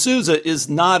Dinesh D'Souza is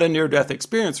not a near-death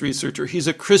experience researcher. He's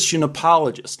a Christian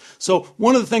apologist. So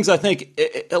one of the things I think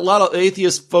a lot of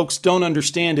atheist folks don't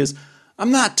understand is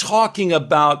I'm not talking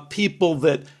about people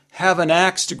that have an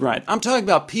axe to grind. I'm talking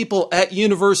about people at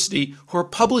university who are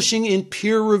publishing in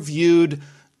peer-reviewed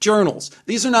journals.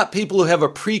 These are not people who have a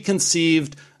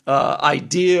preconceived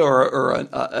idea or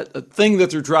a thing that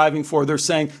they're driving for. They're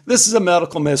saying, this is a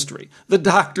medical mystery. The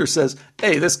doctor says,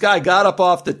 hey, this guy got up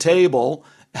off the table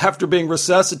after being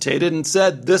resuscitated and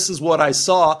said, this is what I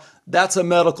saw. That's a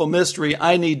medical mystery.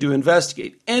 I need to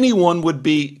investigate. Anyone would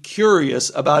be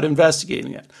curious about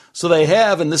investigating it. So they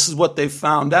have, and this is what they've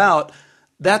found out.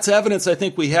 That's evidence I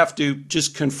think we have to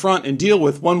just confront and deal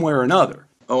with one way or another.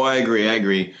 Oh, I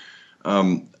agree.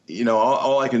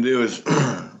 All I can do is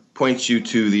point you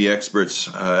to the experts.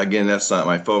 Again, that's not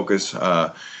my focus.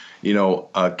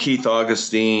 Keith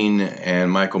Augustine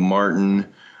and Michael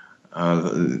Martin,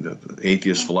 the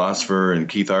atheist philosopher, and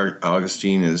Keith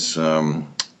Augustine is, I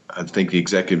think, the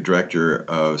executive director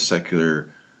of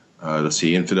secular,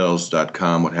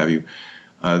 infidels.com, what have you.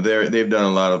 They've done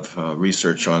a lot of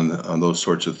research on those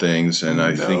sorts of things, and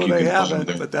I think you they can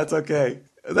haven't, but that's okay.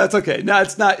 That's okay. No,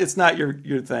 it's not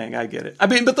your thing. I get it. I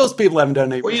mean, but those people haven't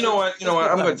done any. Well, you know what?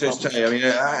 I'm going to just tell you. I mean,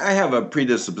 I have a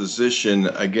predisposition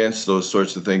against those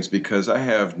sorts of things because I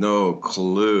have no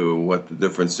clue what the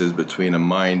difference is between a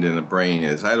mind and a brain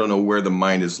is. I don't know where the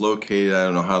mind is located. I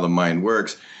don't know how the mind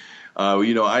works.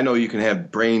 I know you can have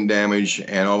brain damage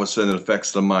and all of a sudden it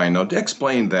affects the mind. Now, to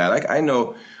explain that, I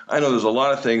know there's a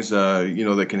lot of things,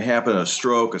 that can happen: a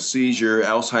stroke, a seizure,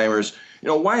 Alzheimer's.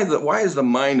 Why is the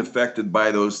mind affected by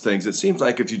those things? It seems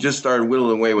like if you just started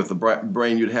whittling away with the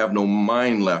brain, you'd have no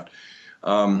mind left.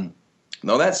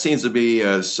 Now, that seems to be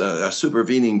a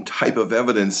supervening type of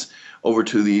evidence over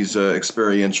to these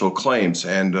experiential claims.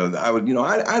 And I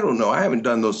don't know. I haven't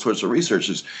done those sorts of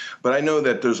researches, but I know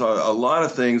that there's a lot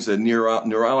of things that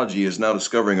neurology is now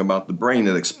discovering about the brain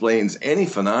that explains any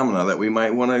phenomena that we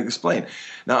might want to explain.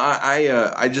 Now,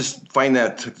 I just find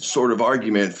that sort of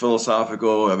argument,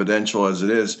 philosophical, evidential as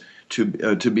it is, to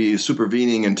be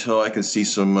supervening until I can see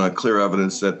some clear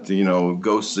evidence that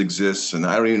ghosts exist. And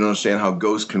I don't even understand how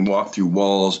ghosts can walk through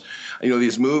walls.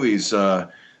 These movies.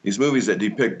 these movies that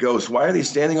depict ghosts, why are they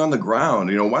standing on the ground?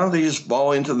 Why don't they just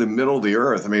fall into the middle of the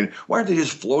earth? I mean, why aren't they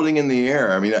just floating in the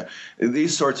air? I mean,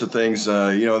 these sorts of things,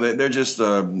 they're just,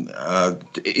 I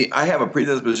have a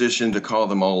predisposition to call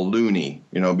them all loony,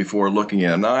 before looking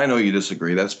at them. Now, I know you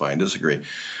disagree. That's fine. Disagree.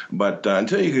 But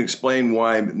until you can explain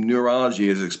why neurology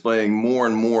is explaining more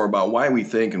and more about why we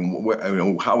think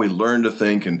and how we learn to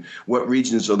think and what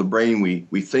regions of the brain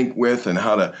we think with and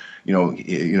how to,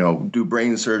 do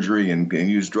brain surgery and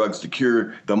use drugs to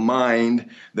cure the mind,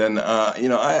 then I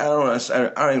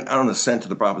don't assent to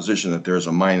the proposition that there's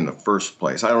a mind in the first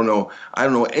place. I don't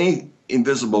know any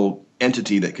invisible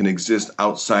entity that can exist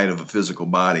outside of a physical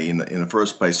body in the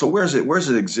first place. So where does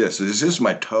it exist? Is this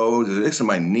my toe? Is this in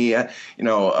my knee?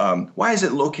 Why is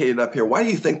it located up here? Why do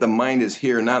you think the mind is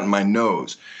here, not in my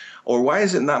nose? Or why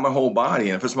is it not my whole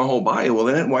body? And if it's my whole body, well,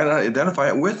 then why not identify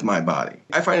it with my body?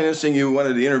 I find it interesting you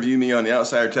wanted to interview me on the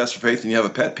outsider test for faith, and you have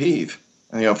a pet peeve,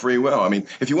 free will. I mean,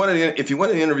 if you wanted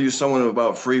to interview someone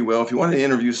about free will, if you wanted to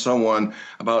interview someone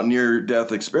about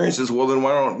near-death experiences, well, then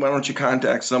why don't you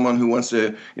contact someone who wants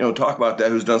to, talk about that,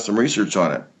 who's done some research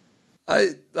on it?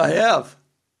 I have.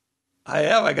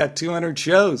 I got 200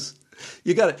 shows.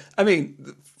 You got to, I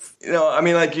mean... you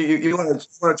want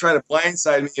to try to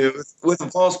blindside me with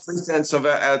a false pretense of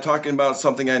talking about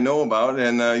something I know about,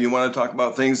 and you want to talk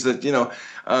about things that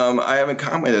I haven't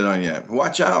commented on yet.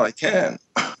 Watch out, I can.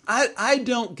 I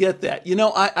don't get that.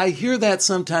 I hear that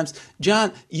sometimes.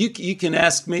 John, you can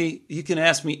ask me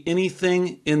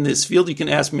anything in this field. You can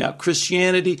ask me about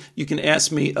Christianity. You can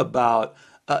ask me about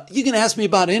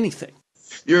anything.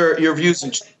 Your views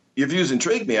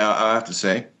intrigue me, I have to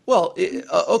say. Well,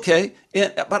 okay,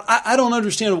 but I don't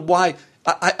understand why.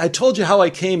 I told you how I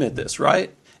came at this,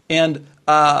 right? And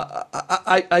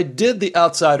I did the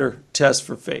outsider test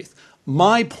for faith.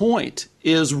 My point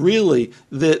is really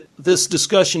that this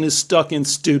discussion is stuck in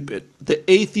stupid. The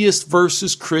atheist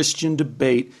versus Christian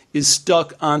debate is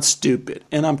stuck on stupid,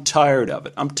 and I'm tired of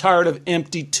it. I'm tired of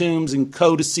empty tombs and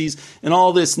codices and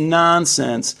all this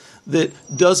nonsense that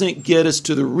doesn't get us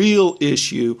to the real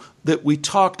issue that we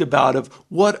talked about of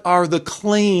what are the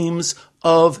claims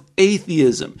of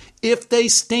atheism. If they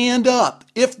stand up,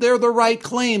 if they're the right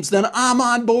claims, then I'm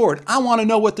on board. I want to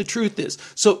know what the truth is.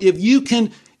 So if you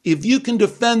can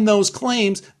defend those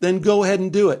claims, then go ahead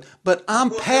and do it. But I'm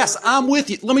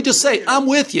with you. Let me just say, I'm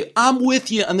with you. I'm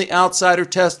with you on the outsider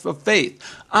test of faith.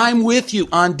 I'm with you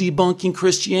on debunking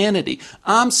Christianity.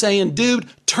 I'm saying, dude,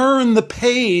 turn the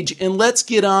page and let's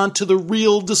get on to the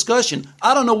real discussion.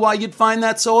 I don't know why you'd find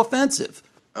that so offensive.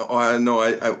 Oh, no,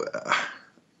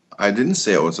 I didn't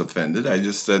say I was offended. I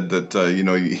just said that,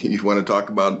 you want to talk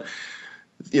about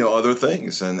other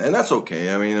things, and that's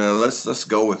okay. I mean, let's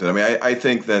go with it. I mean, I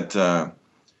think that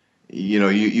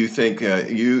you think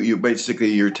you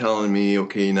basically you're telling me,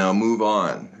 okay, now move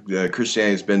on.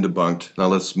 Christianity's been debunked. Now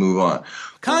let's move on.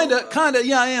 Kinda.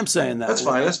 Yeah, I am saying that. That's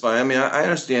fine. I mean, I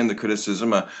understand the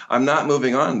criticism. I'm not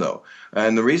moving on though,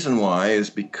 and the reason why is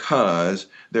because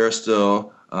there are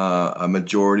still a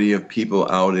majority of people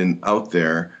out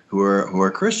there who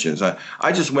are Christians.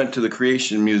 I just went to the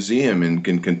Creation Museum in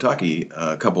Kentucky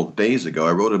a couple of days ago.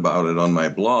 I wrote about it on my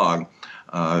blog.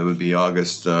 It would be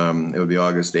August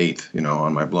 8th,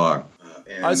 on my blog.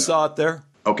 I saw it there.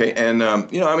 Okay, and I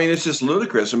mean, it's just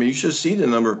ludicrous. I mean, you should see the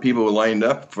number of people lined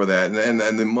up for that,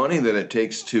 and the money that it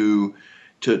takes to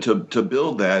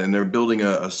build that, and they're building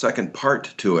a second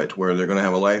part to it where they're going to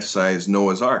have a life-size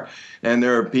Noah's Ark, and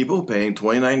there are people paying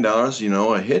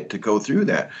 $29, a hit to go through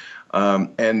that.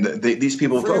 And these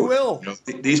people Free vote. will.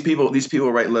 These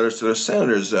people write letters to their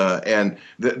senators, and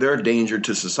they're a danger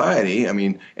to society. I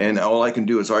mean, and all I can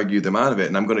do is argue them out of it,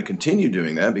 and I'm going to continue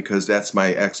doing that because that's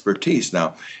my expertise.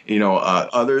 Now,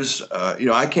 others,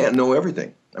 I can't know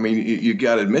everything. I mean, you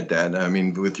got to admit that. I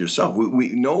mean, with yourself,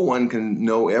 no one can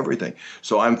know everything.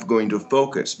 So I'm going to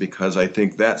focus because I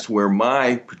think that's where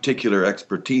my particular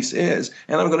expertise is,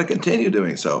 and I'm going to continue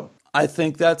doing so. I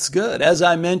think that's good. As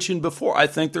I mentioned before, I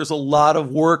think there's a lot of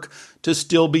work to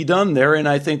still be done there. And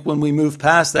I think when we move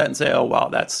past that and say, oh, wow,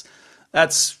 that's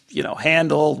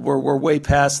handled, we're way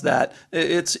past that,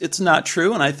 it's not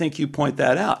true. And I think you point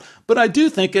that out. But I do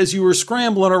think as you were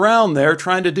scrambling around there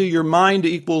trying to do your mind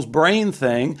equals brain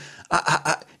thing,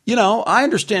 I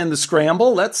understand the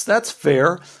scramble. That's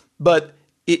fair. But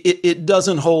it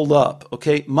doesn't hold up,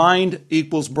 okay? Mind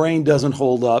equals brain doesn't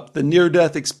hold up. The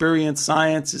near-death experience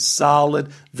science is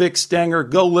solid. Vic Stenger,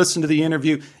 go listen to the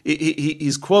interview.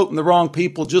 He's quoting the wrong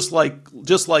people just like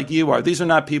you are. These are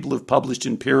not people who've published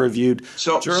in peer-reviewed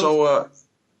journals.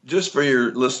 Just for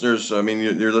your listeners, I mean,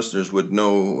 your listeners would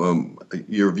know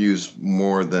your views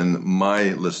more than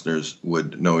my listeners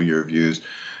would know your views.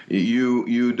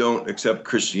 You don't accept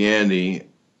Christianity.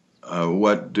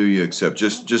 What do you accept?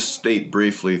 Just state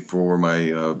briefly for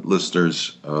my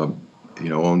listeners,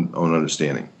 own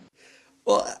understanding.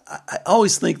 Well, I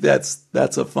always think that's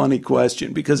a funny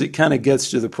question because it kind of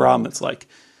gets to the problem. It's like,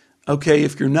 okay,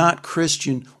 if you're not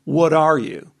Christian, what are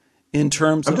you? In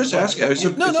terms I'm of just asking. That's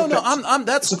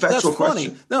that's a factual funny.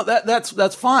 question. No,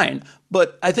 that's fine.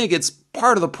 But I think it's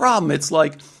part of the problem. It's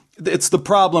like it's the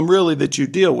problem really that you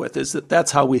deal with is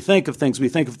that's how we think of things. We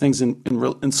think of things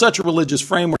in such a religious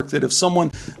framework that if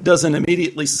someone doesn't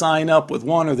immediately sign up with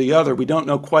one or the other, we don't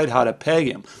know quite how to peg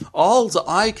him. All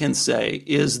I can say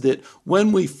is that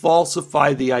when we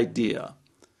falsify the idea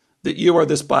that you are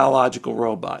this biological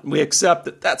robot, and we accept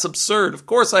that that's absurd. Of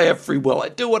course I have free will. I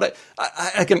do what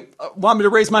I can. Want me to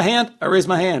raise my hand? I raise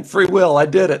my hand. Free will. I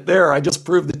did it. There, I just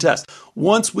proved the test.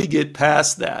 Once we get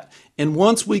past that, and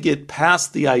once we get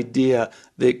past the idea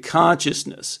that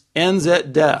consciousness ends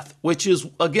at death, which is,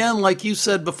 again, like you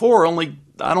said before, only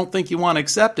I don't think you want to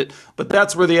accept it, but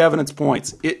that's where the evidence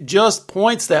points. It just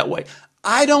points that way.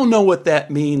 I don't know what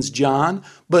that means, John,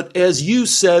 but as you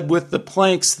said with the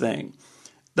planks thing,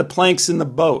 the planks in the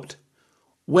boat.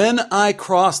 When I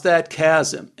cross that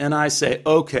chasm and I say,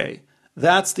 okay,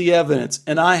 that's the evidence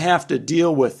and I have to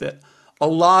deal with it, a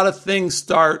lot of things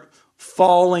start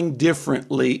falling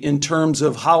differently in terms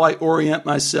of how I orient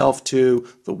myself to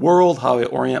the world, how I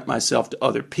orient myself to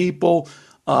other people,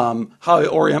 how I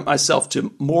orient myself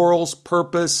to morals,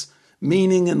 purpose,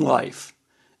 meaning in life.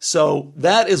 So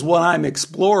that is what I'm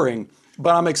exploring,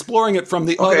 but I'm exploring it from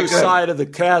the other side of the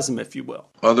chasm, if you will.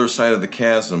 Other side of the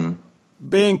chasm.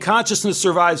 Being consciousness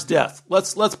survives death.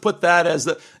 Let's put that as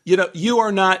the you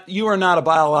are not a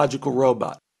biological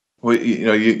robot. Well,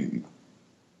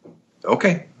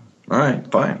 okay, all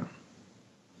right, fine.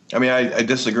 I mean, I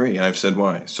disagree, and I've said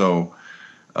why. So,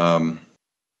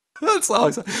 that's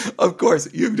always, of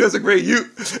course, you disagree. You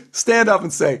stand up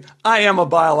and say, "I am a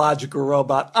biological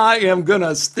robot. I am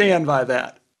gonna stand by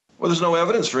that." Well, there's no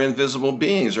evidence for invisible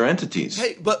beings or entities.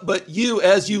 Hey, but you,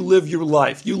 as you live your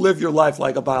life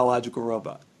like a biological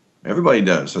robot. Everybody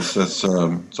does. That's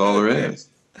all there is.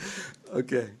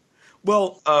 Okay.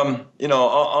 Well, you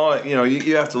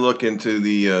have to look into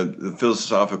the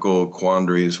philosophical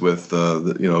quandaries with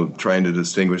trying to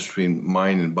distinguish between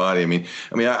mind and body. I mean,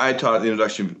 I taught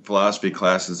introduction philosophy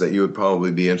classes that you would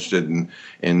probably be interested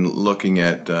in looking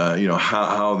at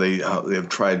how they have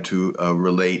tried to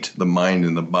relate the mind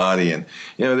and the body, and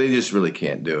they just really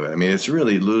can't do it. I mean, it's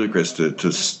really ludicrous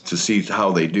to see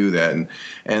how they do that,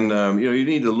 and you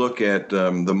need to look at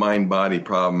the mind body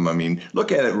problem. I mean,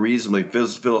 look at it reasonably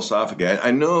philosophically.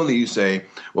 I know that you say,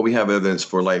 well, we have evidence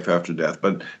for life after death,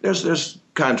 but there's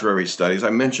contrary studies.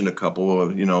 I mentioned a couple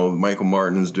of, Michael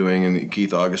Martin's doing and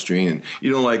Keith Augustine, and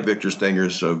you don't like Victor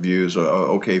Stenger's views.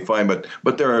 Okay, fine,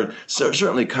 but there are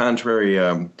certainly contrary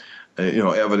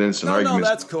evidence and arguments. No,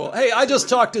 that's cool. Hey, I just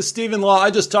talked to Stephen Law.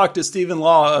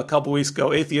 A couple weeks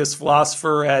ago, atheist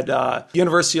philosopher at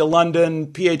University of London,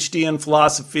 PhD in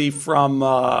philosophy from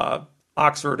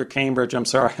Oxford or Cambridge. I'm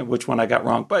sorry, which one I got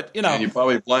wrong. But and you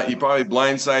probably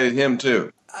blindsided him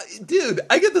too. Dude,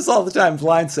 I get this all the time.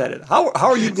 Blindsided. How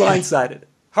are you blindsided?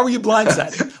 How are you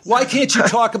blindsided? Why can't you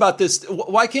talk about this?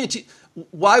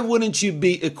 Why wouldn't you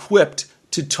be equipped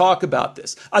to talk about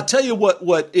this? I'll tell you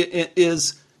what it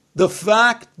is. The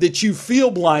fact that you feel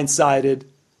blindsided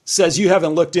says you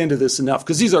haven't looked into this enough,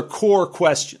 because these are core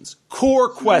questions.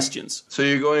 So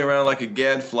you're going around like a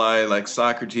gadfly, like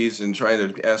Socrates, and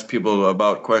trying to ask people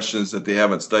about questions that they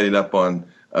haven't studied up on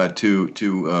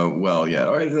too well yet.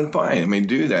 All right, then fine. I mean,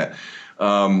 do that.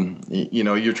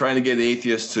 You're trying to get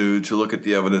atheists to look at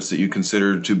the evidence that you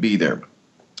consider to be there,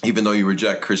 even though you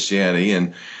reject Christianity,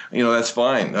 and that's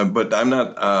fine. But I'm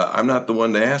not the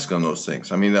one to ask on those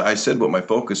things. I mean, I said what my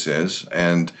focus is,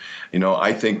 and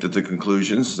I think that the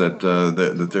conclusions that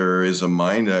there is a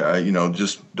mind,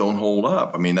 just don't hold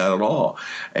up. I mean, not at all.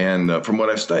 And from what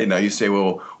I've studied, now you say,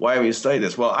 well, why have you studied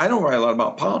this? Well, I don't write a lot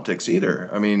about politics either.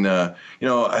 I mean,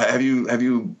 have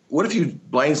you? What if you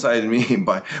blindsided me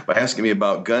by asking me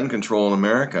about gun control in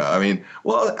America? I mean,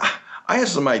 well, I have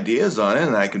some ideas on it,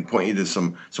 and I can point you to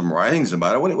some writings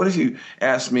about it. What if you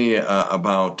asked me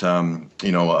about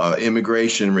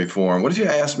immigration reform? What if you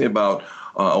asked me about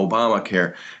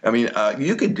Obamacare? I mean,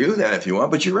 you could do that if you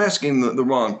want, but you're asking the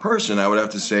wrong person. I would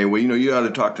have to say, well, you got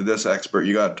to talk to this expert.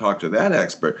 You got to talk to that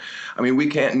expert. I mean, we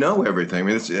can't know everything. I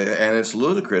mean, it's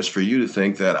ludicrous for you to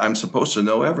think that I'm supposed to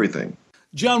know everything.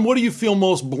 John, what do you feel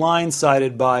most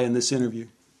blindsided by in this interview?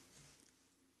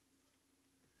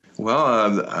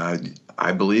 Well,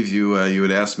 I believe you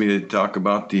had asked me to talk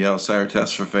about the outsider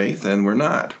test for faith, and we're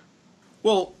not.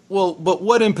 Well, but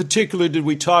what in particular did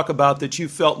we talk about that you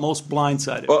felt most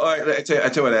blindsided? Well, I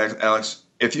tell you what, Alex.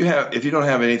 If you don't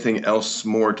have anything else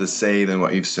more to say than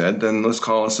what you've said, then let's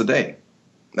call us a day.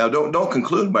 Now, don't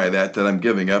conclude by that I'm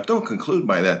giving up. Don't conclude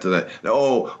by that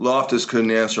Loftus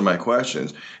couldn't answer my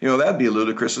questions. That'd be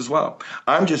ludicrous as well.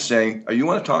 I'm just saying, you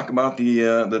want to talk about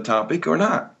the topic or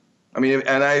not? I mean,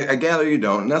 and I gather you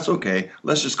don't, and that's okay.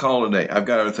 Let's just call it a day. I've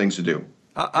got other things to do.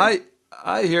 I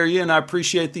hear you, and I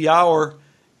appreciate the hour,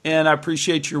 and I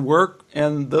appreciate your work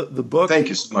and the book. Thank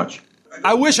you so much.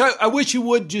 I wish you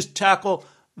would just tackle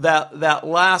that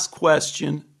last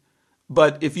question,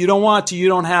 but if you don't want to, you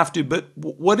don't have to. But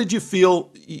what did you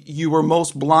feel you were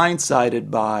most blindsided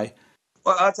by?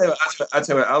 Well, I'll tell you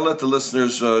what, I'll let the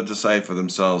listeners decide for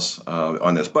themselves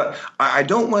on this. But I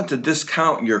don't want to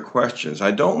discount your questions.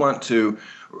 I don't want to.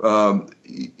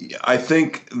 I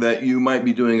think that you might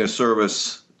be doing a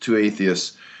service to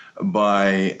atheists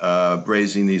by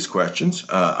raising these questions.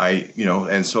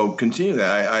 And so continue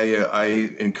that. I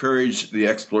encourage the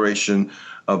exploration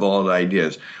of all the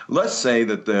ideas. Let's say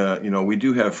that we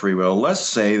do have free will. Let's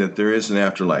say that there is an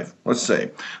afterlife. Let's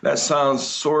say that sounds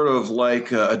sort of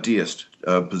like a deist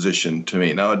position to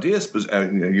me. Now, a deist,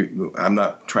 I'm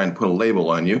not trying to put a label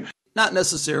on you. Not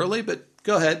necessarily, but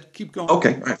go ahead. Keep going.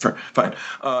 Okay, all right, fine.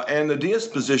 And the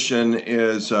deist position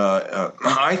is,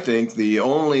 I think, the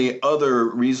only other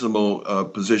reasonable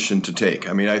position to take.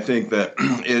 I mean, I think that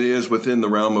it is within the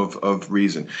realm of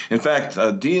reason. In fact,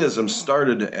 deism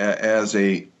started as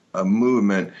a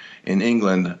movement in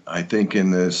England, I think in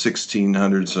the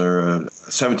 1600s or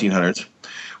 1700s,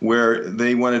 where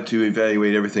they wanted to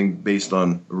evaluate everything based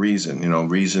on reason,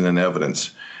 reason and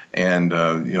evidence. And,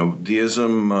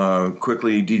 deism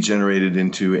quickly degenerated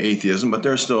into atheism, but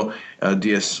there are still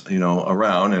deists,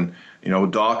 around. And,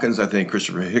 Dawkins, I think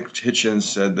Christopher Hitchens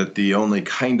said that the only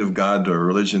kind of God or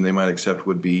religion they might accept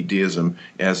would be deism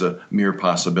as a mere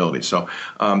possibility. So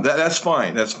that's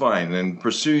fine. That's fine. And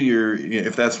pursue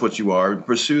if that's what you are,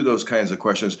 pursue those kinds of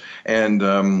questions. And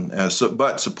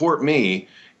but support me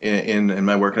in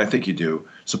my work, and I think you do.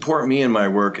 Support me in my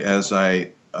work as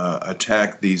I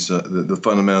attack these the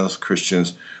fundamentalist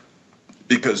Christians,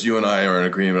 because you and I are in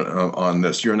agreement on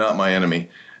this. You're not my enemy.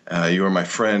 You are my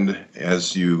friend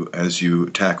as you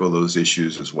tackle those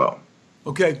issues as well.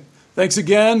 Okay. Thanks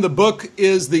again. The book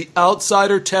is The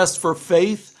Outsider Test for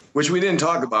Faith, which we didn't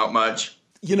talk about much.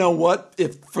 You know what?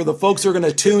 If for the folks who are going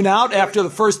to tune out after the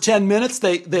first 10 minutes,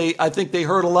 I think they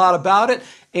heard a lot about it.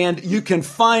 And you can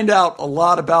find out a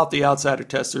lot about the Outsider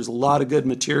Test. There's a lot of good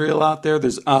material out there.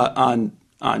 There's on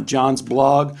John's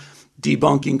blog,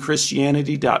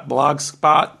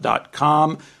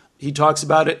 debunkingchristianity.blogspot.com. He talks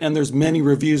about it, and there's many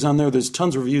reviews on there. There's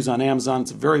tons of reviews on Amazon.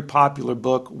 It's a very popular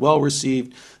book,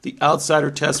 well-received. The Outsider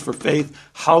Test for Faith,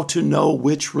 How to Know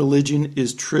Which Religion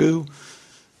is True.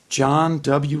 John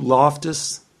W.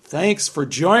 Loftus, thanks for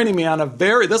joining me on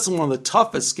this is one of the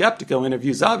toughest Skeptiko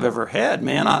interviews I've ever had,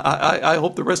 man. I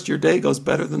hope the rest of your day goes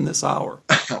better than this hour.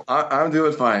 I'm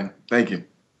doing fine. Thank you.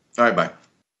 All right, bye.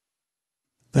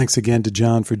 Thanks again to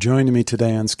John for joining me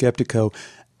today on Skeptiko.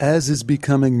 As is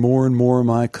becoming more and more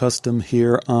my custom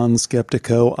here on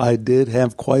Skeptiko, I did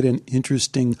have quite an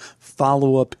interesting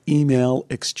follow-up email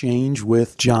exchange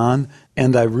with John,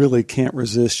 and I really can't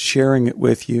resist sharing it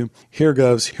with you. Here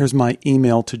goes. Here's my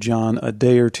email to John a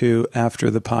day or two after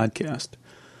the podcast.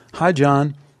 Hi,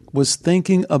 John. Was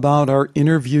thinking about our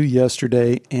interview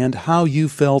yesterday and how you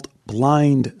felt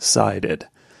blindsided.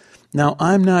 Now,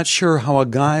 I'm not sure how a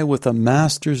guy with a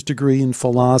master's degree in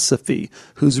philosophy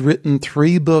who's written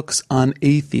 3 books on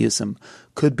atheism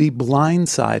could be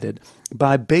blindsided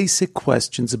by basic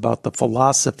questions about the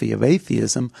philosophy of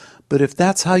atheism, but if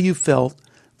that's how you felt,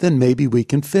 then maybe we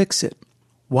can fix it.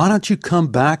 Why don't you come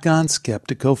back on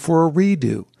Skeptiko for a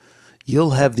redo?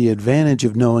 You'll have the advantage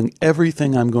of knowing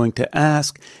everything I'm going to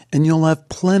ask, and you'll have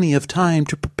plenty of time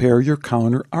to prepare your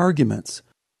counter-arguments.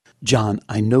 John,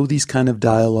 I know these kind of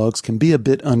dialogues can be a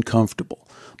bit uncomfortable,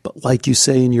 but like you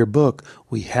say in your book,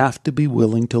 we have to be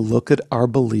willing to look at our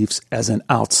beliefs as an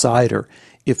outsider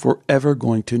if we're ever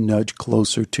going to nudge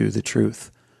closer to the truth.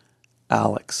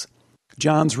 Alex.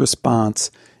 John's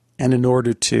response, and in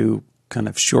order to kind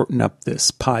of shorten up this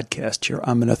podcast here,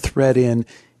 I'm going to thread in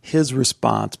his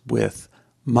response with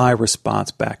my response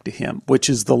back to him, which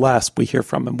is the last we hear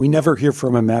from him. We never hear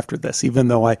from him after this, even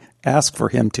though I ask for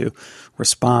him to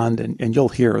respond, and you'll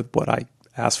hear what I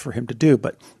asked for him to do,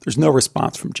 but there's no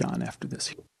response from John after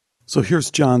this. So here's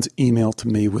John's email to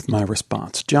me with my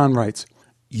response. John writes,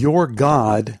 "Your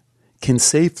God can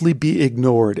safely be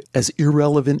ignored as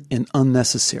irrelevant and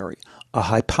unnecessary, a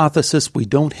hypothesis we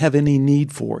don't have any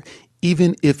need for,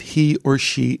 even if he or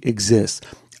she exists.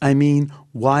 I mean,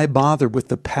 why bother with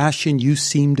the passion you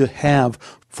seem to have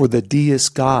for the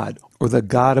deist God or the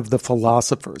God of the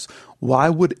philosophers? Why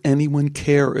would anyone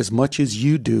care as much as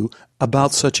you do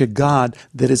about such a God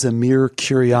that is a mere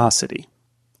curiosity?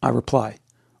 I reply,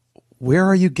 where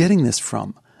are you getting this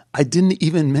from? I didn't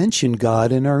even mention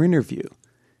God in our interview.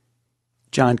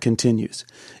 John continues,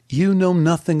 you know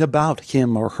nothing about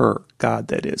him or her, God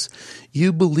that is.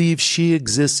 You believe she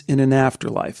exists in an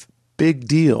afterlife. Big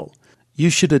deal. You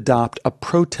should adopt a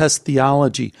protest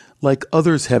theology like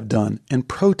others have done and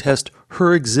protest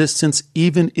her existence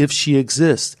even if she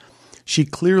exists. She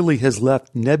clearly has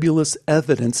left nebulous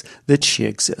evidence that she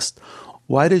exists.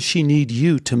 Why does she need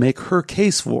you to make her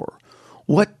case for her?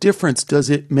 What difference does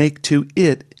it make to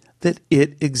it that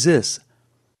it exists?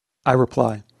 I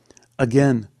reply,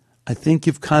 again, I think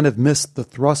you've kind of missed the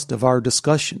thrust of our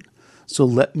discussion. So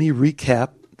let me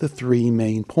recap the 3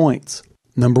 main points.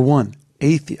 Number 1,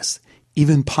 atheists,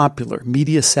 even popular,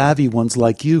 media-savvy ones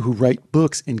like you who write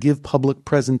books and give public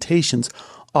presentations,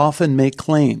 often make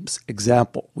claims.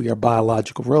 Example, we are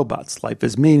biological robots. Life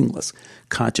is meaningless.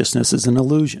 Consciousness is an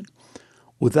illusion.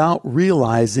 Without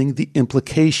realizing the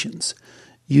implications.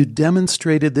 You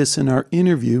demonstrated this in our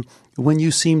interview when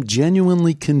you seemed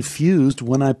genuinely confused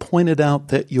when I pointed out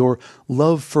that your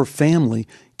love for family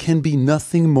can be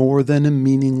nothing more than a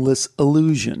meaningless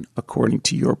illusion, according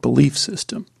to your belief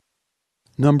system.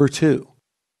 Number 2,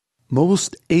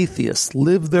 most atheists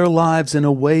live their lives in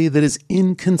a way that is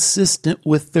inconsistent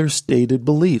with their stated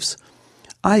beliefs.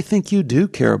 I think you do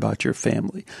care about your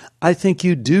family. I think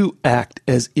you do act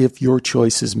as if your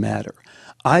choices matter.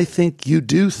 I think you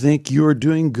do think you are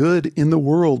doing good in the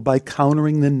world by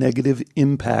countering the negative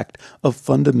impact of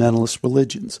fundamentalist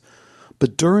religions.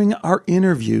 But during our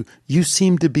interview, you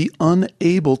seem to be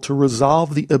unable to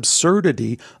resolve the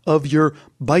absurdity of your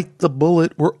bite the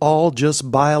bullet, we're all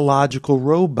just biological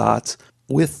robots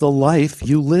with the life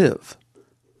you live.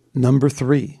 Number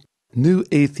 3, new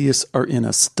atheists are in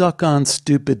a stuck-on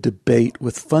stupid debate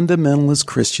with fundamentalist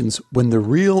Christians when the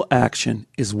real action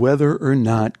is whether or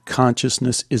not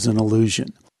consciousness is an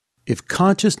illusion. If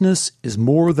consciousness is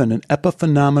more than an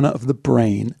epiphenomena of the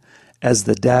brain, as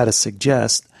the data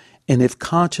suggest, and if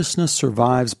consciousness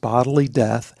survives bodily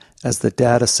death, as the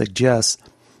data suggests,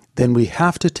 then we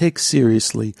have to take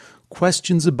seriously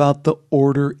questions about the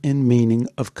order and meaning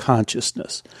of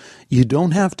consciousness. You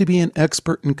don't have to be an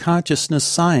expert in consciousness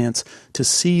science to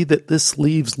see that this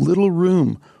leaves little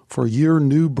room for your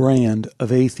new brand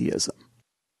of atheism.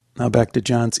 Now back to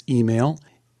John's email.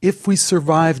 If we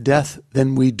survive death,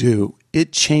 then we do.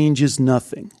 It changes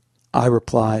nothing. I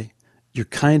reply, you're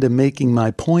kind of making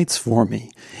my points for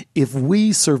me. If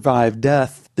we survive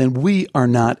death, then we are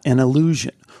not an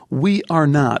illusion. We are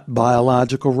not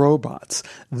biological robots.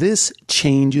 This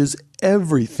changes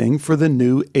everything for the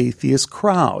new atheist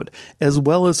crowd, as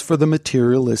well as for the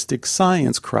materialistic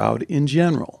science crowd in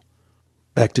general.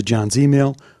 Back to John's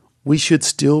email. We should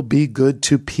still be good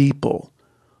to people.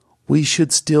 We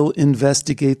should still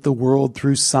investigate the world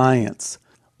through science.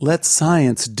 Let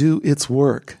science do its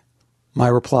work. My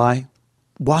reply,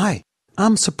 why?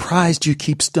 I'm surprised you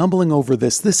keep stumbling over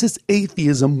this. This is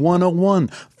Atheism 101.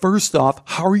 First off,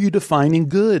 how are you defining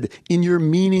good in your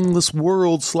meaningless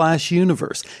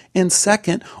world/universe? And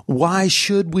second, why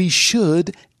should we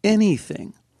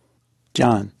anything?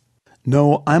 John,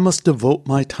 no, I must devote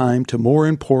my time to more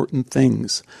important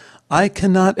things. I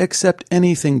cannot accept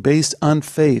anything based on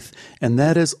faith, and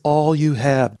that is all you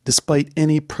have, despite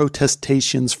any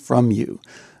protestations from you.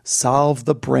 Solve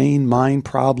the brain-mind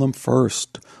problem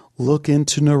first. Look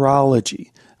into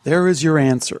neurology. There is your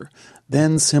answer.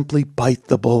 Then simply bite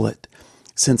the bullet.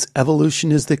 Since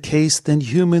evolution is the case, then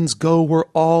humans go where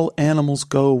all animals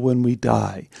go when we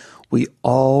die. We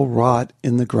all rot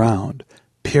in the ground.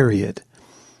 Period.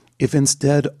 If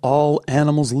instead all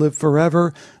animals live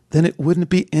forever, then it wouldn't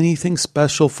be anything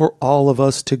special for all of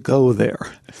us to go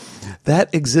there.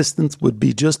 That existence would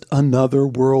be just another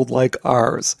world like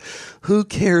ours. Who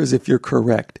cares if you're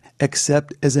correct,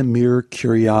 except as a mere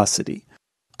curiosity?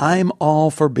 I'm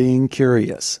all for being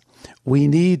curious. We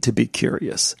need to be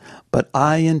curious, but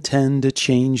I intend to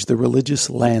change the religious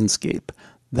landscape.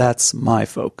 That's my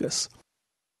focus.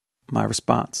 My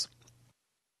response.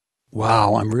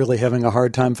 Wow, I'm really having a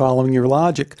hard time following your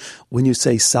logic. When you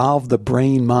say solve the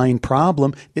brain-mind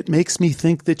problem, it makes me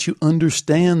think that you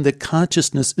understand that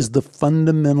consciousness is the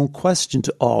fundamental question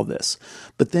to all this.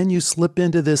 But then you slip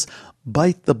into this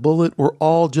bite the bullet, we're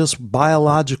all just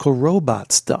biological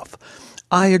robot stuff.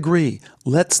 I agree.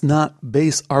 Let's not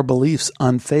base our beliefs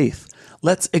on faith.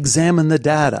 Let's examine the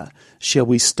data. Shall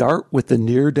we start with the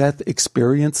near-death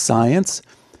experience science?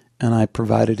 And I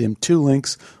provided him 2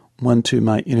 links, one to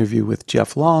my interview with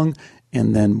Jeff Long,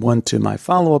 and then one to my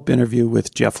follow-up interview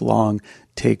with Jeff Long,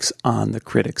 Takes on the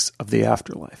Critics of the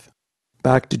Afterlife.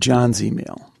 Back to John's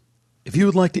email. If you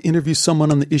would like to interview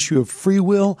someone on the issue of free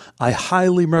will, I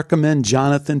highly recommend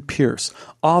Jonathan Pierce,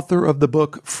 author of the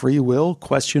book Free Will,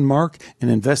 an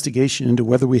investigation into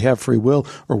whether we have free will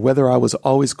or whether I was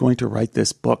always going to write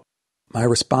this book. My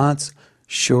response?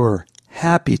 Sure,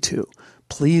 happy to.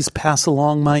 Please pass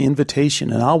along my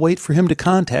invitation and I'll wait for him to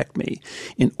contact me.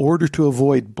 In order to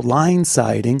avoid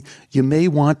blindsiding, you may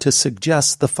want to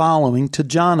suggest the following to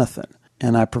Jonathan.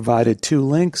 And I provided 2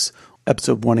 links.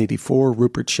 Episode 184,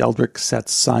 Rupert Sheldrake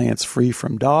Sets Science Free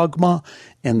from Dogma,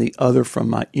 and the other from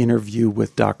my interview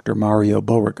with Dr. Mario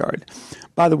Beauregard.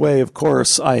 By the way, of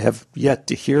course, I have yet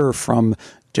to hear from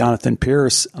Jonathan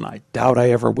Pierce, and I doubt I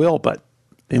ever will, but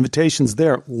the invitation's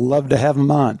there. Love to have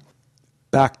him on.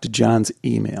 Back to John's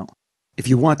email. If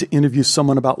you want to interview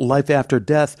someone about life after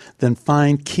death, then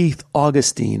find Keith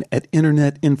Augustine at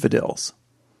Internet Infidels.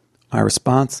 My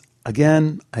response?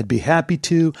 Again, I'd be happy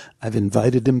to. I've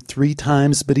invited him 3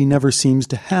 times, but he never seems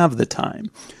to have the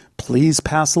time. Please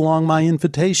pass along my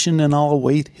invitation and I'll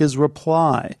await his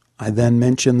reply. I then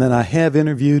mentioned that I have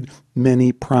interviewed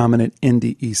many prominent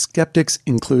NDE skeptics,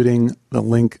 including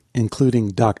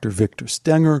Dr. Victor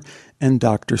Stenger and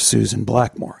Dr. Susan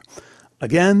Blackmore.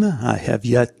 Again, I have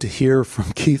yet to hear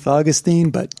from Keith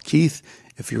Augustine, but Keith,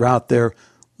 if you're out there,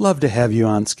 love to have you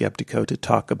on Skeptiko to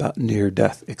talk about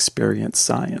near-death experience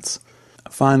science.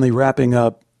 Finally, wrapping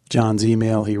up John's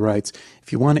email, he writes,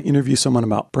 if you want to interview someone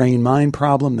about brain-mind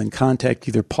problem, then contact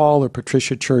either Paul or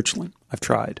Patricia Churchland. I've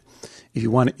tried. If you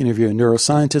want to interview a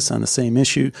neuroscientist on the same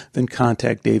issue, then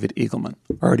contact David Eagleman.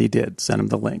 Already did. Send him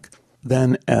the link.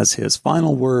 Then, as his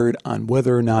final word on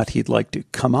whether or not he'd like to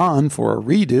come on for a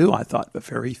redo, I thought a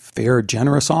very fair,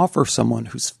 generous offer. Someone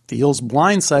who feels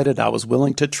blindsided. I was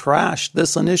willing to trash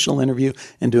this initial interview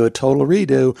and do a total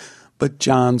redo, but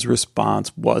John's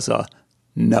response was a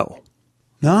no.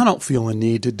 Now, I don't feel a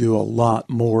need to do a lot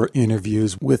more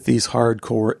interviews with these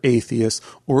hardcore atheists,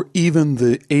 or even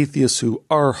the atheists who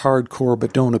are hardcore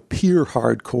but don't appear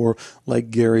hardcore,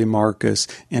 like Gary Marcus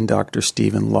and Dr.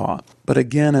 Stephen Law. But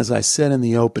again, as I said in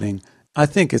the opening, I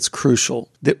think it's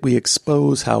crucial that we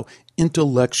expose how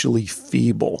intellectually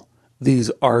feeble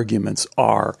these arguments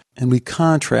are, and we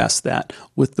contrast that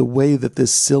with the way that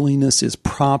this silliness is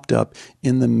propped up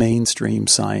in the mainstream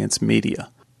science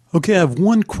media. Okay, I have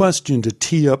one question to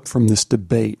tee up from this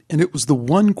debate, and it was the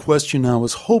one question I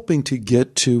was hoping to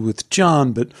get to with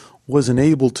John, but wasn't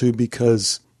able to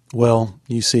because, well,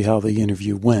 you see how the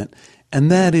interview went.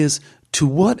 And that is, to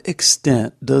what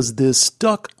extent does this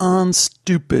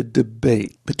stuck-on-stupid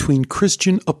debate between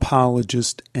Christian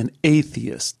apologists and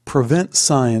atheists prevent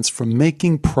science from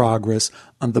making progress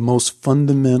on the most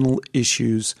fundamental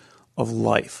issues of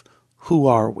life? Who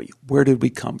are we? Where did we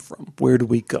come from? Where do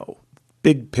we go?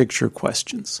 Big picture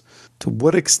questions. To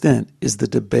what extent is the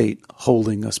debate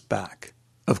holding us back?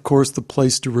 Of course, the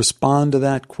place to respond to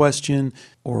that question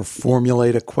or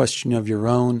formulate a question of your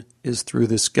own is through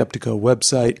the Skeptiko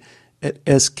website at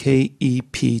skeptiko.com,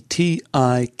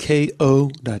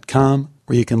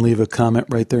 where you can leave a comment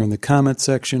right there in the comment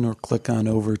section or click on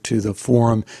over to the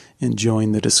forum and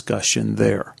join the discussion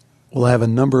there. We'll have a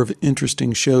number of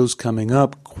interesting shows coming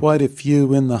up, quite a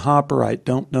few in the hopper. I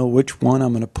don't know which one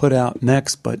I'm going to put out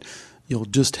next, but you'll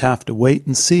just have to wait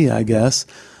and see, I guess.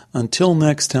 Until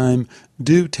next time,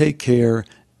 do take care,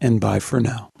 and bye for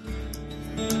now.